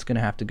end, and it's going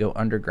to have to go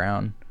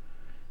underground.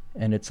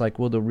 And it's like,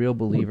 will the real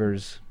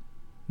believers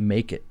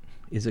make it?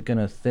 Is it going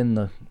to thin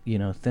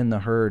the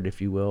herd,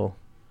 if you will?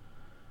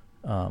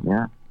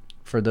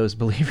 For those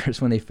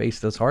believers when they face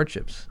those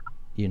hardships,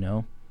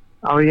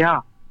 Oh yeah,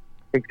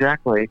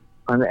 exactly.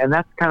 And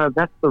that's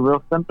the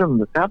real symptom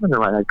that's happening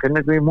right now. I couldn't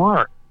agree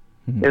more.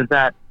 Is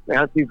that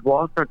as these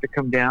walls start to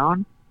come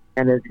down,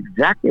 and it's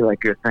exactly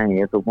like you're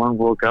saying, as the one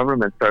world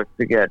government starts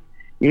to get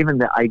even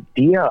the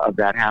idea of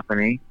that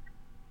happening,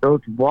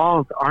 those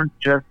walls aren't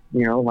just,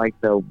 like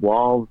the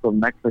walls of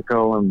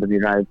Mexico and the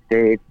United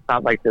States. It's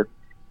not like this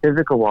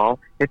physical wall,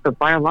 it's a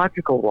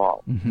biological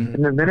wall.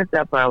 And the minute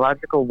that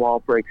biological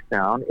wall breaks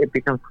down, it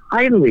becomes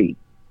highly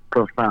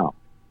profound.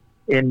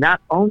 And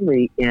not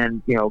only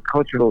in,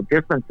 cultural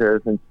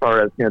differences as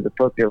far as, the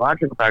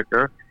sociological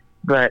factor,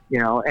 but,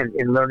 and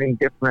in learning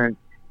different,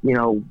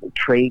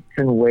 traits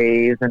and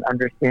ways and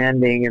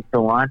understanding and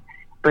so on.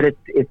 But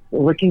it's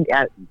looking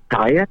at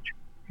diet.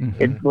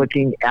 It's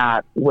looking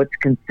at what's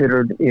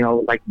considered,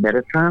 like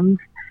medicines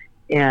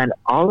and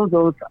all of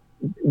those,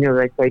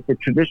 like the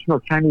traditional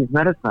Chinese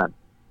medicine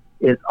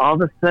is all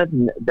of a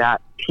sudden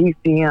that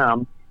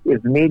TCM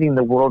is meeting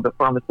the world of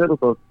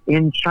pharmaceuticals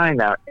in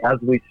China as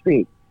we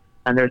speak.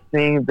 And they're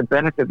seeing the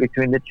benefit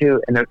between the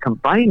two, and they're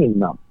combining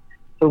them.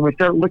 So when we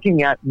start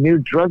looking at new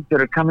drugs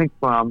that are coming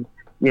from,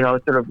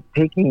 sort of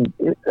taking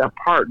it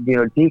apart,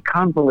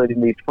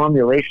 deconvoluting these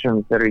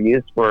formulations that are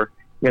used for,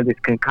 these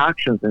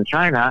concoctions in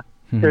China,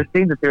 they're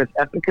seeing that there's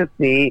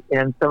efficacy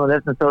in some of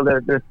this. And so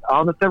there's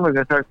all of a sudden we're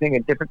going to start seeing a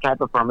different type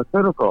of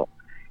pharmaceutical.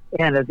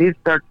 And as these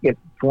start to get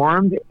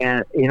formed,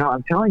 and,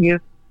 I'm telling you,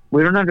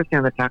 we don't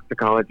understand the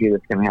toxicology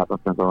that's going to happen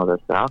from some of this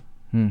stuff.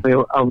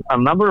 So a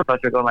number of us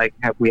are going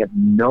we have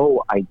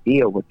no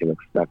idea what to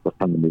expect with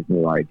some of these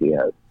new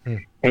ideas.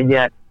 And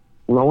yet,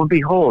 lo and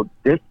behold,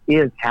 this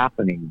is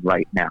happening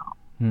right now.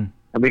 And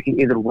we can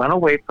either run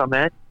away from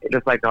it,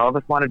 just like all of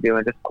us want to do,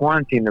 and just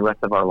quarantine the rest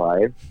of our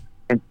lives,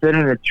 and sit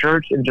in a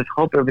church and just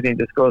hope everything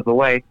just goes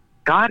away.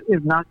 God is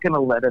not going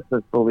to let us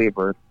as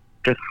believers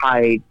just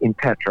hide in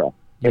Petra.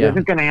 It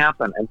isn't going to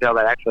happen until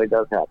that actually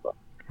does happen.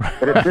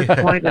 But at this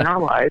point in our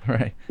life,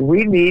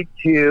 we need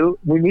to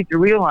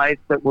realize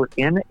that we're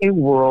in a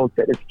world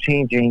that is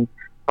changing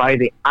by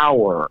the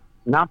hour,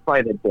 not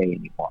by the day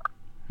anymore.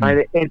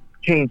 It's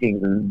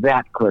changing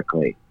that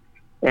quickly,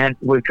 and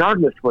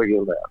regardless where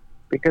you live,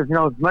 because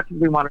as much as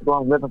we want to go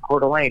and live in Coeur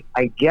d'Alene,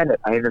 I get it,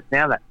 I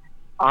understand that.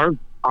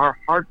 Our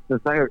heart's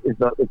desire is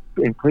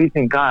in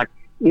pleasing God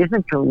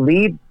isn't to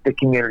leave the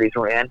communities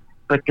we're in,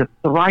 but to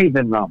thrive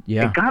in them.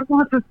 And God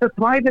wants us to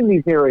thrive in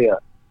these areas.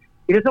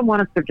 He doesn't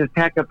want us to just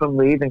pack up and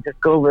leave and just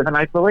go live in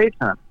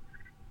isolation.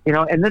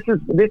 And this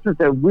is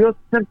a real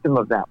symptom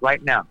of that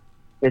right now.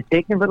 Is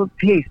taking a little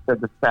taste of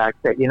the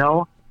fact that,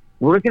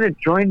 we're going to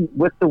join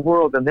with the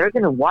world, and they're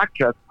going to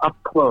watch us up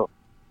close.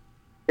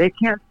 They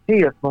can't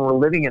see us when we're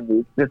living in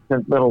these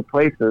distant little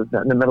places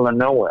in the middle of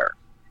nowhere.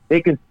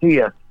 They can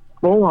see us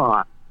full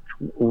on,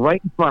 right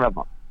in front of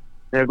them.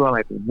 They're going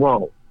like,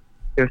 whoa,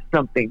 there's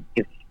something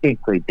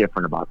distinctly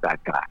different about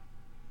that guy.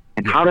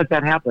 And how does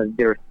that happen?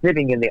 They're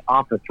sitting in the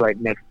office right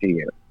next to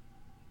you.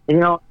 You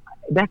know,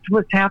 that's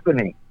what's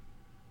happening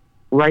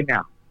right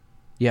now.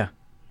 Yeah.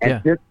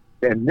 And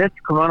this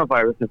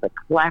coronavirus is a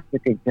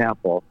classic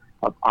example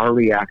of our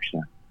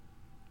reaction.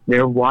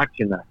 They're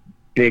watching us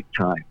big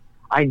time.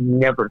 I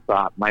never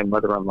thought my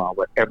mother-in-law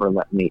would ever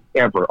let me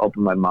ever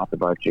open my mouth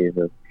about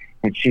Jesus.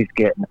 And she's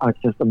getting, it's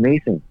just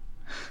amazing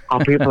how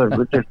people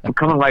are just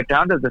coming right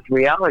down to this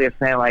reality of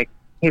saying like,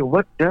 hey,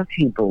 what does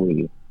he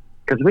believe?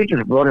 Because we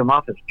just wrote him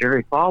off as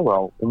Jerry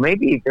Falwell. Well,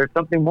 maybe there's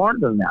something more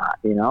than that,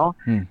 you know?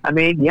 I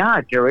mean,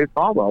 yeah, Jerry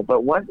Falwell,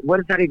 but what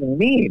does that even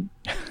mean?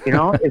 You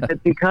know, is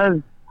it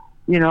because,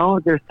 you know,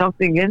 there's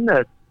something in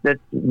this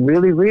that's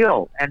really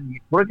real, and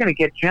we're going to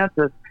get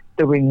chances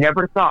that we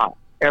never thought,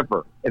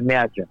 ever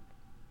imagined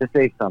to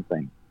say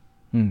something.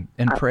 And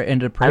pray,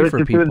 and to pray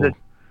for people.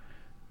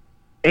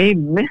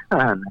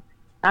 Amen.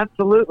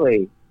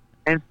 Absolutely.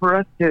 And for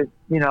us to,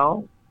 you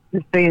know,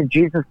 just say in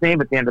Jesus'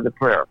 name at the end of the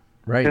prayer.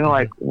 Right. They're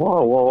like,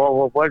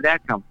 whoa, where did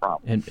that come from?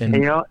 And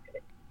you know,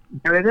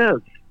 there it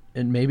is.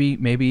 And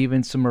maybe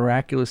even some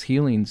miraculous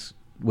healings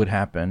would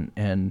happen,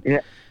 and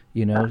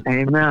you know,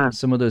 amen.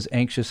 Some of those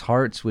anxious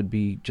hearts would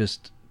be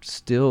just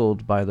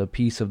stilled by the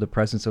peace of the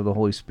presence of the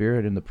Holy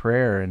Spirit and the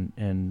prayer and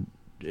an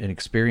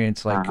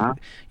experience like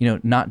you know,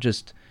 not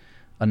just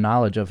a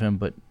knowledge of Him,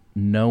 but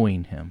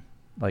knowing Him,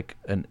 like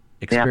an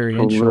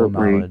experiential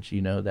knowledge.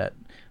 You know, that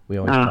we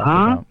always talk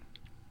about.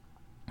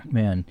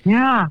 Man.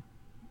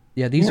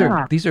 Yeah, these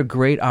are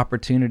great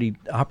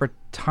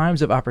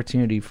times of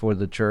opportunity for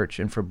the church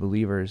and for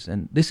believers,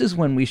 and this is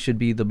when we should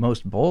be the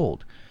most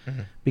bold,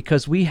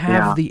 because we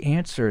have the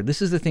answer.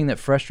 This is the thing that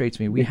frustrates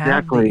me. We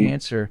have the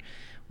answer,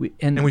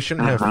 and we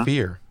shouldn't have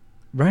fear.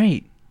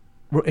 Right,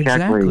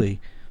 exactly.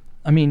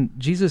 I mean,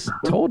 Jesus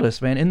told us,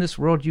 man, in this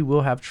world you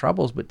will have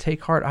troubles, but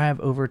take heart, I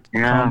have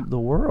overcome the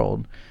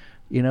world.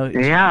 You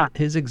know,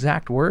 his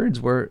exact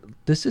words were,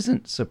 "This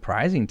isn't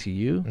surprising to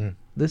you.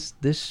 This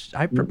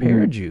I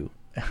prepared you."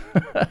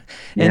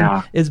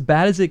 And as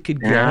bad as it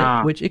could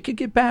get, which it could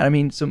get bad. I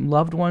mean, some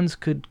loved ones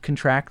could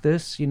contract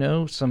this. You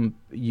know,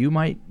 you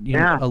might, you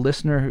know, a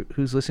listener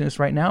who's listening to this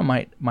right now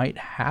might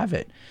have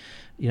it.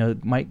 You know,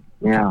 might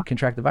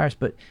contract the virus.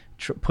 But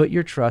put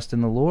your trust in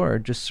the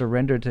Lord. Just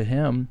surrender to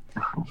Him.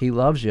 He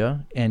loves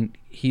you, and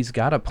He's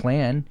got a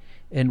plan.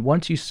 And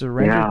once you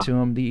surrender to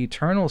Him, the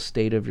eternal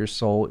state of your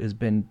soul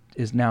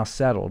is now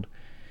settled,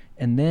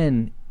 and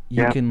then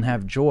you can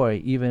have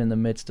joy even in the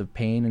midst of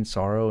pain and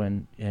sorrow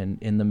and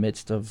in the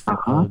midst of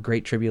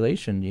great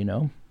tribulation, you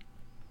know?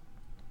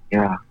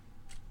 Yeah.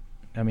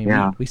 I mean,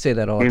 we say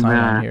that all the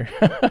time on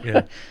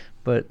here.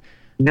 But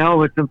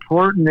no, it's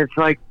important. It's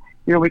like,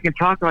 you know, we can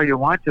talk all you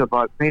want to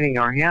about cleaning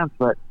our hands,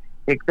 but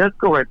it does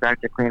go right back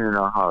to cleaning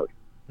our heart.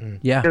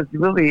 Yeah. Because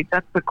really,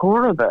 that's the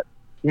core of it,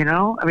 you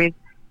know? I mean,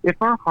 if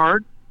our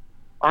hearts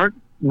are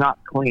not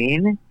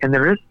clean and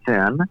there is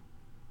sin,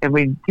 and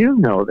we do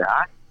know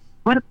that,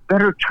 what a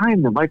better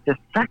time than right this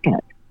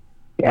second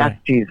to ask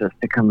Jesus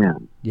to come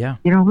in. Yeah.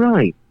 You know,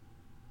 really.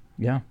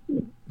 Yeah.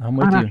 I'm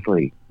with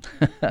Honestly.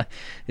 you.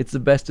 It's the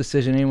best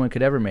decision anyone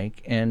could ever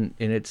make. And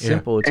it's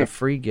simple. It's a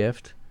free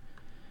gift.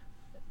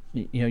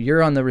 You know,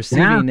 you're on the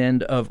receiving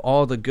end of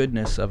all the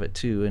goodness of it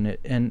too.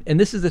 And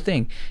this is the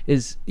thing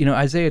is, you know,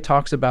 Isaiah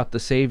talks about the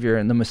Savior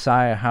and the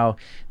Messiah, how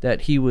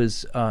that he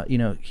was, you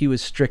know, he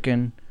was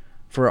stricken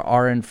for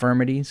our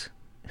infirmities.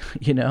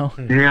 You know,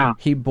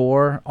 He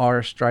bore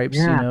our stripes.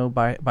 You know,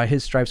 by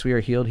His stripes we are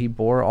healed. He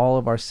bore all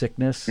of our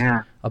sickness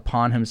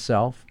upon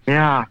Himself.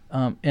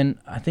 And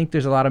I think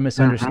there's a lot of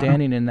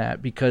misunderstanding in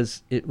that,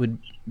 because it would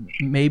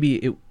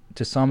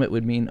to some it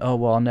would mean, oh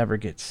well, I'll never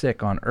get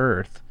sick on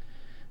earth.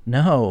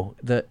 No,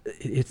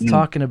 it's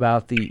talking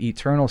about the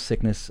eternal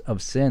sickness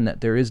of sin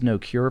that there is no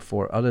cure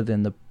for other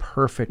than the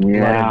perfect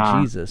blood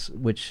of Jesus,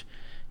 which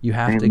you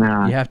have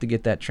to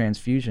get that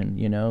transfusion.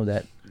 You know,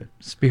 that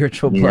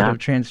spiritual blood of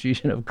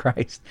transfusion of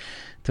Christ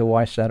to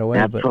wash that away.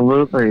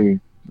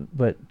 Absolutely.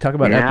 But talk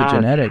about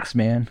epigenetics,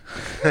 man.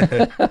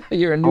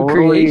 You're a new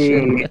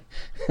creation.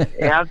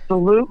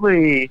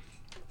 Absolutely.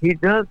 He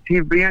does.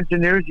 He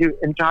re-engineers you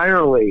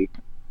entirely.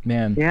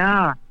 Man.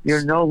 Yeah.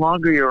 You're no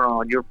longer your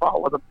own. You're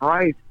bought with a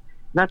price.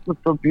 That's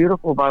what's so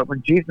beautiful about it.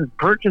 When Jesus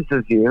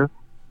purchases you,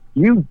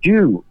 you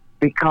do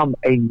become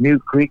a new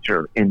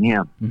creature in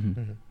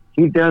Him.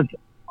 He does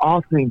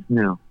all things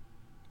new.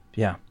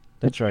 Yeah,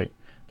 that's right.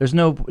 There's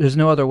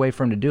no other way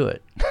for Him to do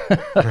it,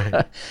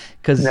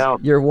 because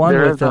you're one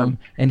with Him,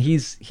 and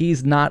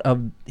he's not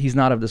of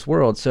this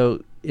world.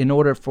 So in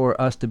order for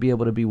us to be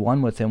able to be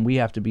one with Him, we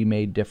have to be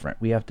made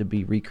different. We have to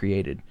be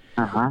recreated,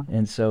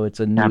 and so it's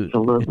a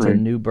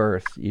new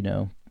birth. You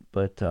know,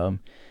 But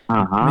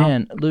Uh-huh.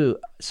 man, Lou,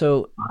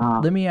 so Uh-huh.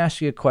 let me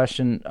ask you a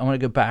question. I want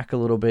to go back a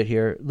little bit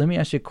here. Let me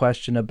ask you a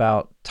question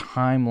about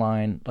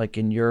timeline, like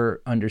in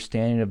your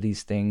understanding of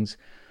these things.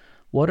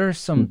 What are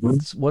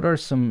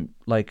some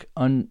like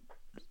I'm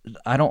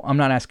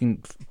not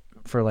asking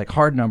for like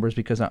hard numbers,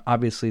 because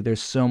obviously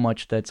there's so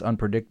much that's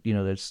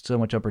there's so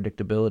much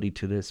unpredictability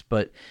to this,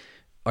 but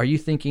are you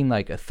thinking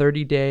like a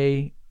 30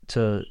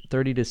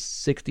 to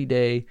 60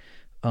 day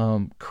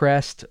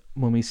crest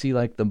when we see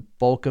like the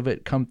bulk of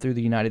it come through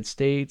the United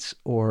States,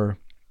 or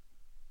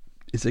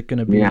is it going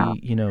to be, Yeah.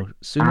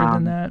 sooner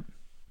than that?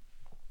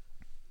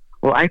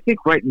 Well, I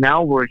think right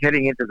now we're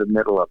heading into the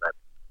middle of it.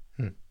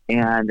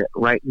 And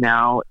right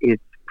now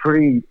it's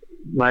pretty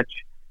much,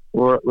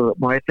 when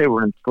I say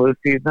we're in flu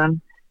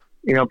season,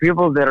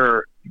 people that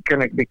are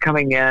going to be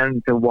coming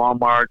in to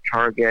Walmart,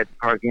 Target,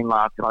 parking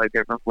lots, and all these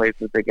different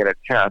places to get a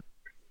test,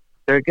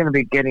 they're going to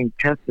be getting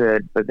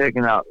tested, but they're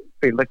going to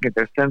be looking at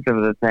their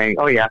symptoms and saying,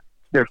 oh yeah,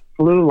 they're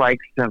flu-like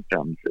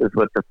symptoms is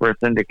what the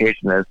first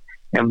indication is.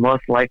 And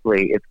most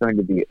likely it's going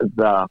to be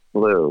the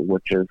flu,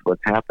 which is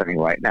what's happening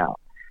right now.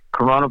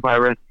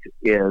 Coronavirus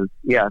is,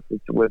 yes,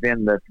 it's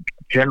within the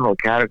general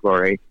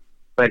category,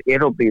 but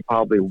it'll be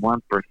probably 1%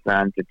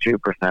 to 2%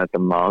 at the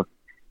most.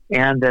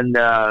 And then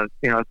the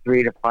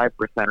 3 to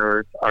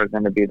 5%ers are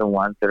going to be the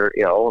ones that are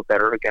ill,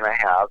 that are going to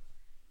have,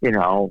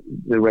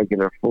 the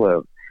regular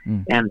flu.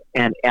 And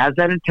as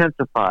that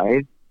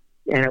intensifies,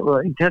 and it will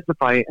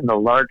intensify in the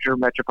larger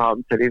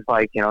metropolitan cities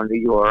like, New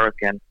York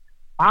and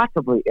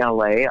possibly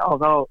LA,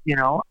 although,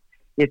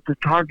 it's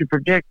just hard to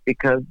predict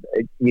because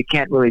you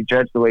can't really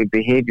judge the way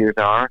behaviors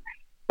are.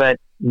 But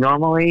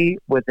normally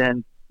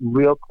within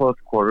real close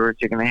quarters,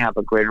 you're going to have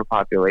a greater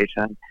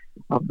population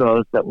of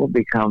those that will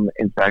become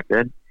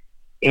infected.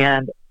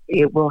 And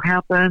it will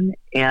happen,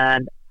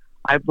 and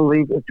I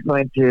believe it's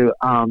going to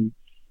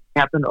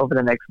happen over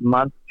the next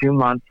month, 2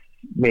 months,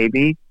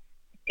 maybe.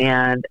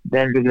 And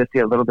then you're going to see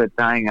a little bit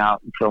dying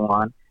out and so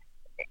on.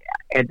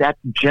 And that's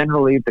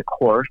generally the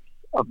course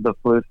of the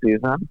flu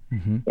season.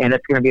 And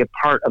it's going to be a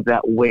part of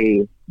that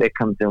wave that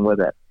comes in with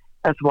it.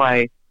 That's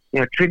why,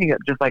 treating it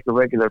just like a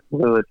regular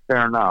flu is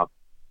fair enough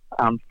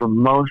for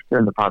most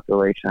in the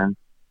population.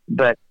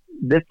 But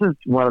this is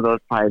one of those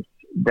types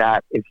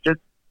that it's just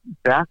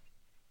best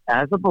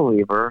as a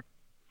believer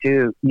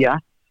to, yes,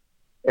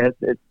 as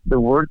the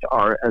words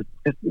are, as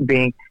just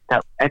being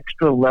that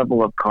extra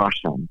level of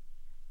caution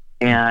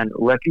and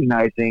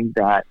recognizing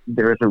that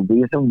there is a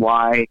reason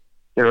why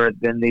there have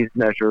been these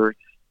measures,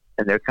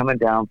 and they're coming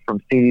down from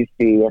CDC,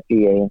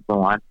 FDA, and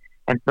so on.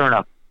 And fair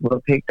enough,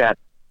 we'll take that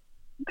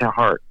to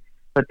heart.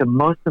 But the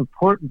most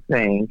important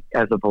thing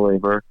as a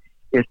believer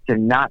is to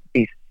not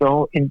be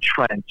so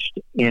entrenched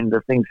in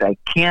the things I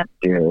can't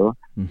do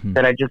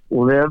that I just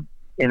live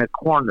in a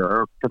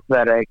corner,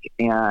 pathetic,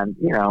 and,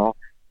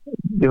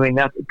 doing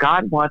nothing.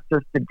 God wants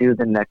us to do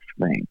the next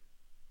thing,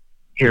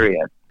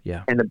 period.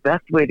 Yeah. And the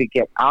best way to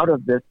get out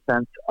of this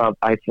sense of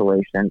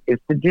isolation is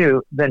to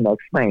do the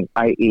next thing,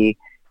 i.e.,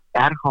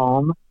 at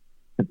home,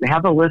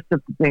 have a list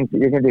of things that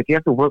you're going to do. If you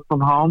have to work from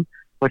home,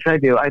 which I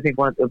do, I think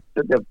one of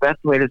the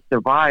best way to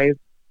survive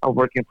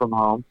working from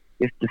home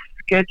is to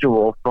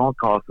schedule phone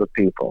calls with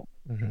people.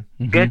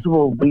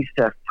 Schedule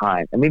recess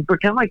time. I mean,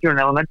 pretend like you're in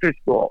elementary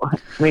school.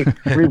 I mean,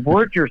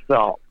 reward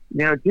yourself.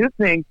 Do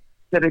things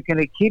that are going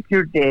to keep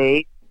your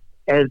day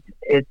as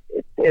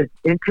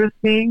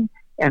interesting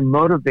and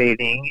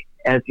motivating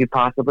as you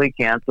possibly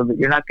can, so that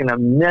you're not going to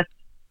miss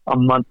a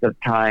month of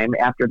time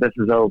after this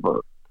is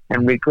over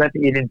and regret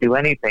that you didn't do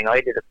anything. All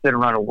you did is sit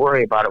around and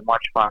worry about it and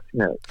watch Fox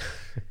News.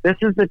 This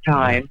is the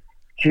time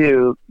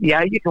to,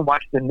 you can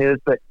watch the news,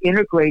 but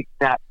integrate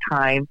that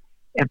time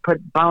and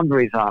put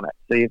boundaries on it.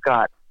 So you've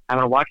got, I'm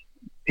going to watch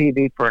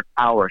TV for an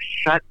hour.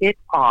 Shut it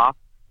off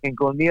and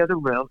go in the other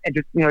room and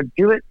just,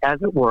 do it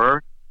as it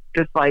were,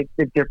 just like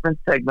the different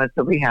segments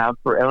that we have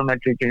for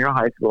elementary, junior,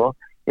 high school,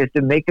 is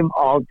to make them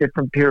all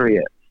different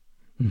periods.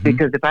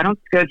 Because if I don't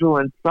schedule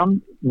in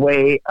some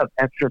way of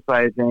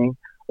exercising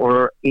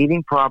or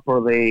eating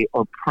properly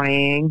or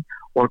praying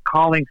or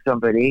calling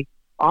somebody,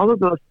 all of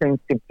those things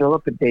can fill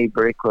up a day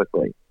very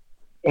quickly.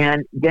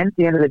 And then at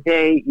the end of the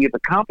day, you've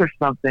accomplished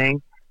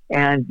something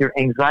and your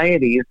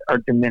anxieties are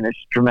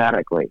diminished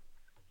dramatically.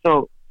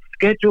 So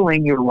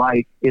scheduling your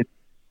life is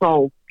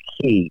so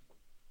key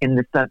in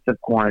the sense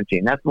of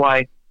quarantine. That's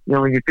why,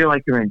 when you feel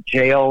like you're in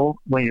jail,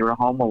 when you're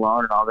home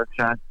alone and all this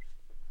stuff,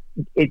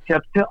 it's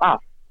up to us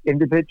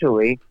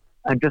individually,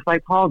 and just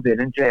like Paul did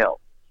in jail.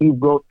 He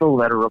wrote the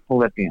letter of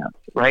Philippians,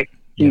 right?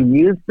 He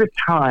used the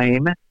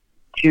time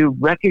to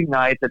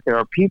recognize that there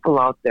are people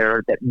out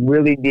there that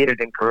really needed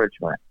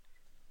encouragement.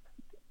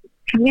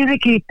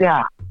 Communicate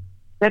that.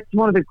 That's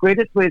one of the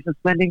greatest ways of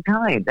spending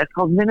time. That's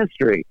called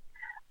ministry.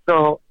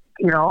 So,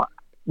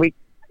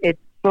 it's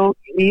so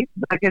easy.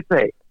 Like I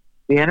say,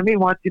 the enemy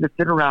wants you to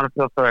sit around and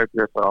feel sorry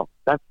for yourself.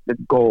 That's the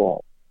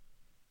goal.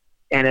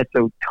 And it's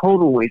a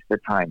total waste of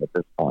time at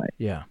this point.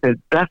 Yeah. The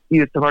best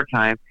use of our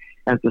time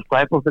as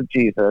disciples of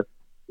Jesus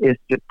is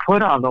to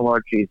put on the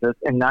Lord Jesus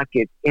and not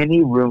give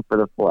any room for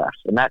the flesh.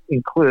 And that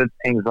includes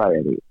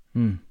anxiety.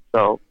 Hmm.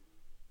 So,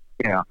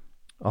 yeah.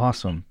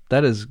 Awesome.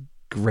 That is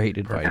great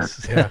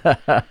advice. Yeah.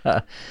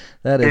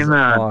 That is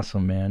Amen.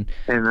 awesome, man.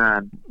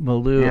 Amen.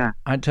 Well, Lou, Yeah.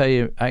 I tell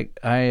you,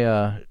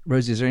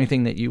 Rosie, is there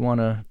anything that you want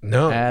to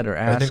No, add or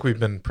ask? I think we've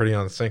been pretty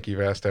on sync. You've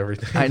asked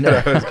everything. I know.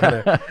 that I was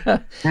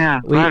gonna...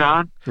 Yeah, We- right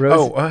on.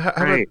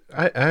 Rosie,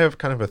 I have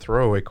kind of a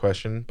throwaway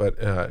question, but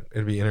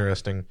it'd be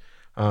interesting.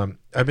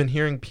 I've been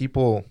hearing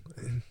people.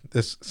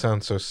 This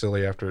sounds so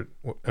silly after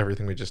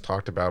everything we just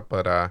talked about,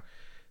 but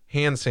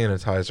hand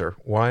sanitizer.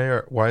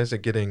 Why is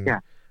it getting?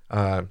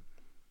 Yeah.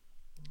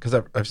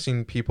 Because I've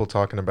seen people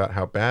talking about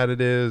how bad it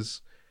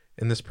is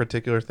in this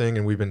particular thing,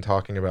 and we've been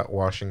talking about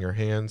washing your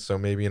hands. So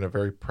maybe in a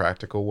very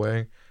practical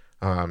way,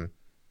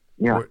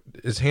 Yeah.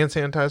 is hand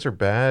sanitizer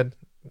bad?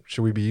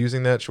 Should we be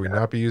using that? Should we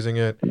not be using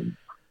it?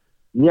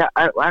 Yeah,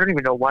 I don't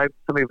even know why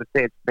somebody would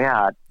say it's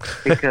bad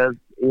because,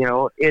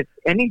 it's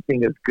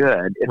anything is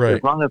good Right.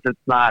 as long as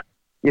it's not,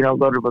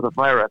 loaded with a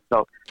virus.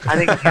 So I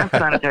think hand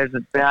sanitizer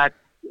is bad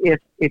if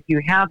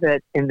you have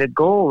it and the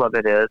goal of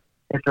it is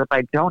if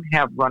I don't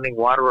have running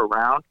water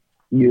around,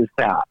 use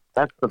that.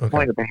 That's the Okay.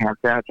 point of the hand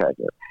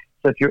sanitizer.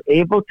 So if you're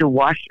able to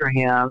wash your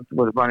hands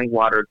with running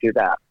water, do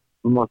that.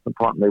 Most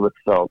importantly with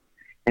soap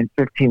in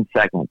 15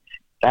 seconds.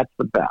 That's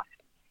the best.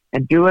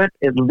 And do it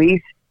at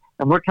least,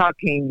 and we're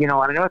talking, and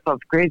I know it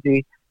sounds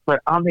crazy, but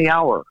on the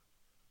hour.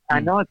 I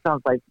know it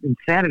sounds like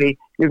insanity.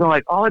 You're going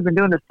like, all I've been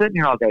doing is sitting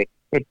here all day.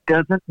 It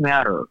doesn't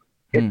matter.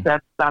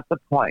 That's not the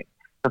point.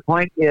 The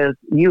point is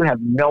you have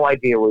no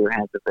idea where your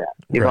hands have been.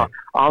 You Right. go,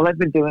 all I've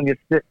been doing is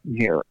sitting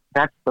here.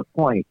 That's the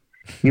point.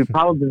 You've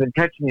probably been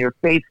touching your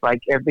face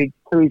like every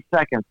 3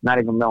 seconds, not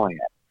even knowing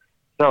it.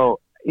 So,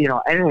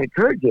 I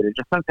encourage you to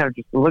just sometimes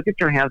just look at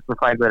your hands for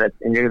 5 minutes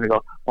and you're going to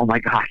go, oh my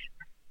gosh.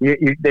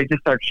 They just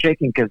start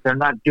shaking because they're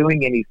not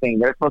doing anything.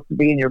 They're supposed to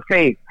be in your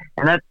face.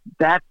 And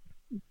that's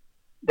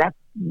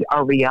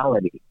our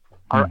reality.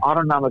 Our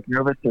autonomic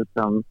nervous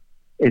system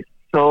is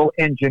so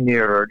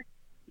engineered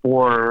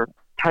for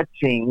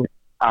touching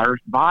our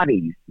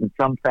bodies in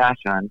some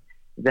fashion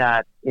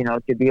that,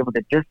 to be able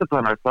to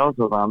discipline ourselves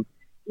with them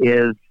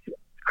is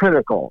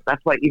critical.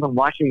 That's why even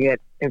washing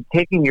it and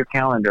taking your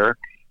calendar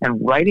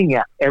and writing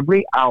it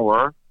every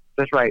hour,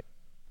 just write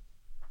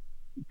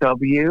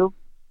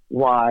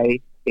WYH.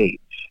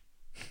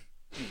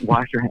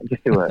 Wash your hands,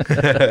 just do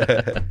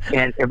it.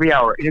 And every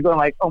hour, and you're going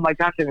like, oh my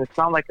gosh, and it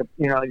sounds like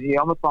you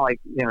almost sound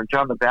like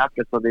John the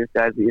Baptist or these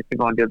guys that used to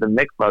go and do the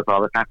mikvahs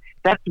all the time.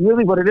 That's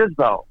really what it is,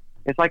 though.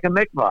 It's like a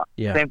mikvah,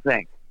 Yeah. same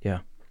thing. Yeah.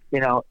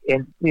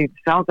 And it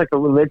sounds like a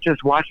religious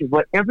washing,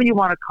 whatever you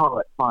want to call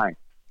it, fine.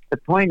 The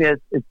point is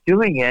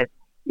doing it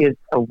is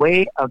a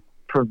way of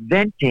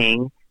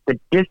preventing the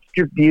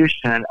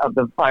distribution of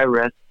the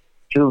virus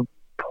to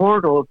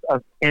portals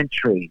of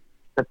entry.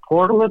 The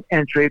portal of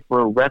entry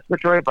for a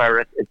respiratory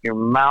virus is your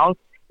mouth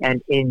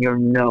and in your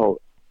nose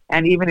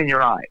and even in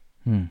your eyes.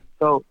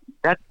 So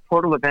that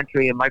portal of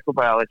entry in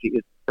microbiology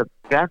is the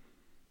best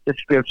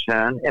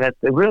description, and it's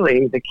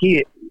really the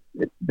key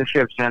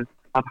description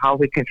of how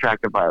we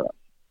contract a virus.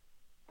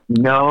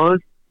 Nose,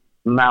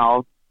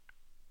 mouth,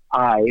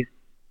 eyes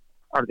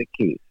are the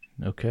keys.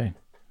 Okay.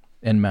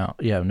 And mouth.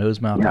 Yeah. Nose,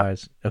 mouth, Yeah.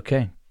 eyes.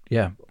 Okay.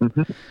 Yeah.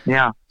 Mm-hmm.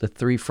 Yeah, The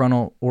 3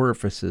 frontal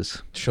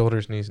orifices.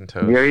 Shoulders, knees, and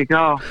toes. there you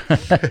go.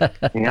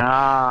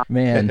 Yeah.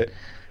 Man.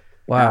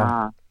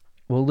 Wow.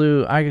 Well,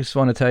 Lou, I just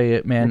want to tell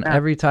you, man, Yeah.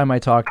 every time I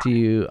talk to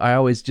you, I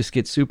always just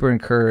get super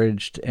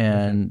encouraged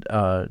and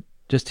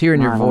just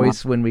hearing your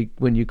voice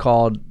when you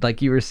called,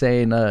 like you were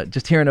saying,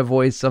 just hearing a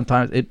voice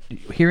sometimes,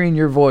 hearing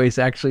your voice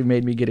actually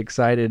made me get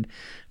excited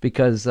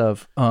because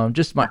of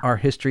just our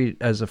history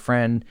as a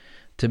friend.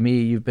 To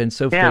me, you've been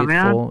so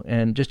faithful,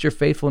 and just your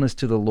faithfulness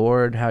to the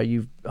Lord, how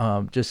you've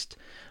just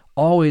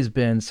always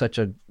been such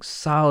a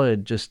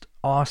solid, just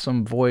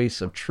awesome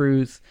voice of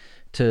truth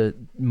to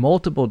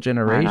multiple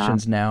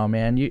generations now,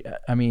 man.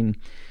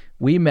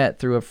 We met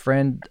through a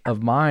friend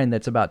of mine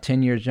that's about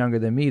 10 years younger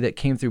than me that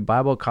came through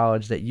Bible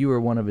college that you were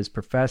one of his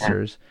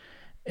professors.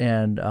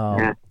 And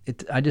I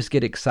just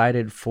get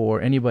excited for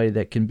anybody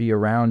that can be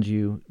around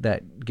you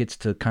that gets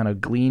to kind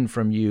of glean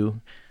from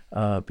you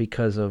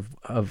because of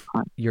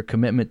your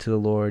commitment to the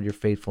Lord, your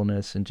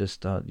faithfulness, and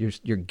just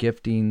your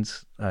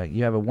giftings.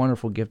 You have a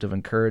wonderful gift of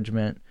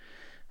encouragement.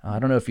 I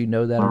don't know if you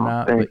know that or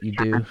not, but you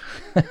do.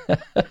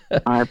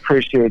 I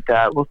appreciate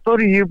that. Well, so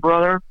do you,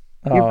 brother.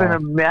 You've been a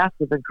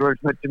massive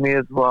encouragement to me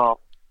as well.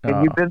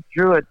 And you've been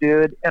through it,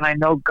 dude. And I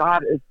know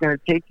God is going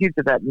to take you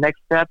to that next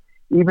step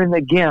even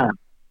again.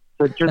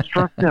 So just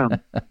trust him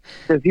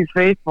because he's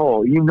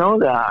faithful. You know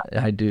that.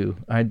 I do.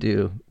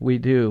 We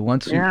do.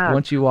 Once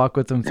you walk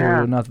with him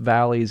through enough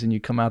valleys and you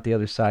come out the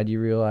other side,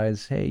 you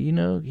realize, hey,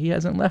 he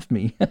hasn't left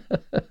me.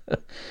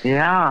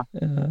 Yeah.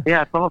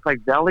 Yeah. It's almost like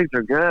valleys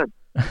are good.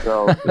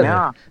 So,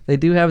 yeah. They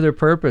do have their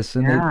purpose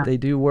and they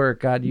do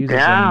work. God uses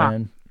them,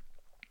 man.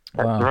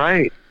 That's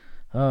right.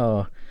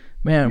 Oh,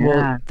 man.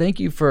 Well, thank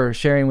you for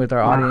sharing with our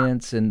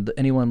audience and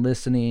anyone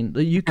listening.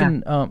 You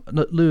can,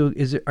 Lou,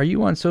 are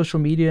you on social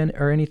media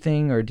or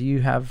anything, or do you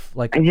have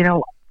like?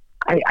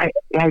 I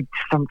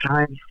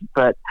sometimes,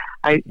 but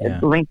Yeah.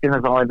 LinkedIn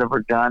is all I've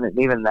ever done, and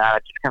even that, I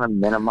just kind of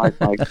minimize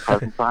my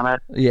presence on it.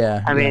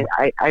 Yeah. I mean,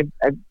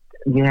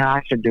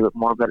 I should do it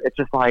more, but it's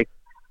just like,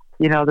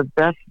 the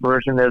best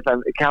version is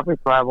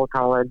Catholic Bible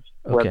College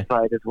Okay.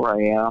 website is where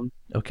I am.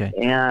 Okay.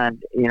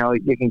 And,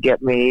 you can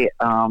get me,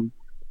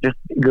 just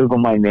Google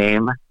my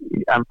name.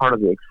 I'm part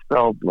of the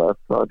expelled list,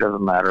 so it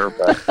doesn't matter,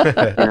 but,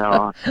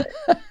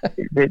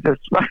 they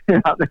just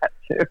find out that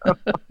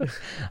too.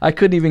 I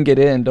couldn't even get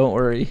in. Don't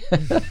worry.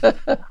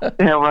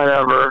 Yeah,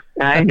 whatever.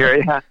 I hear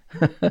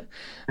you.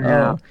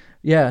 Yeah.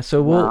 Yeah,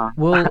 so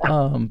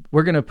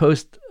we're gonna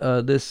post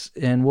this,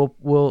 and we'll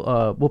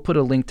put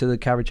a link to the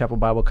Calvary Chapel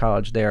Bible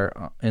College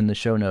there in the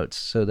show notes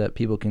so that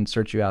people can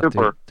search you out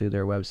through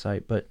their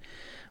website. But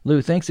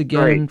Lou, thanks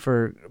again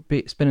for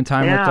spending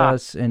time with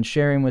us and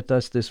sharing with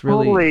us this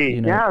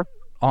really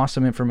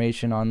awesome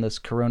information on this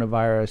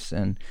coronavirus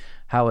and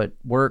how it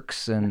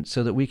works, and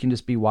so that we can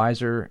just be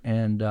wiser.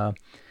 And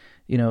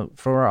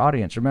for our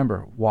audience,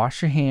 remember,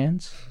 wash your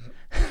hands.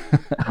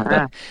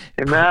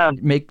 Amen.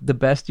 Make the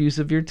best use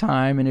of your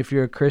time, and if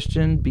you're a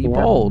Christian, be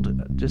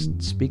bold.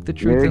 Just speak the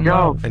truth in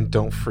love. And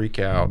don't freak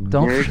out.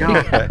 Don't freak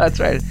out. That's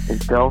right.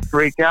 Don't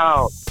freak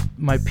out.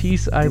 My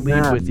peace I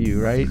leave with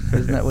you, right?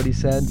 Isn't that what he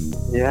said?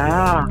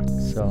 Yeah.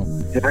 So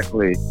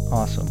exactly.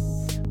 Awesome.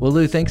 Well,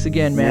 Lou, thanks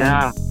again, man.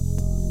 Yeah.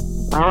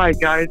 All right,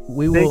 guys.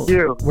 Thank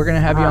you. We're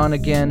gonna have you on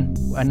again.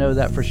 I know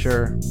that for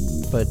sure.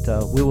 But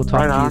we will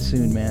talk to you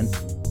soon, man.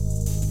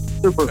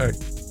 Super. All right.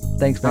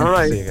 Thanks, man. All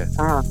right. See you guys.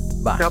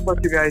 Bye. God bless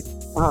you guys.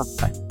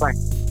 Bye.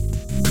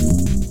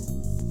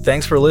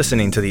 Thanks for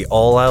listening to the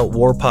All Out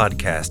War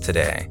podcast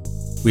today.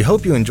 We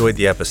hope you enjoyed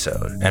the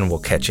episode, and we'll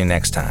catch you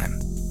next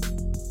time.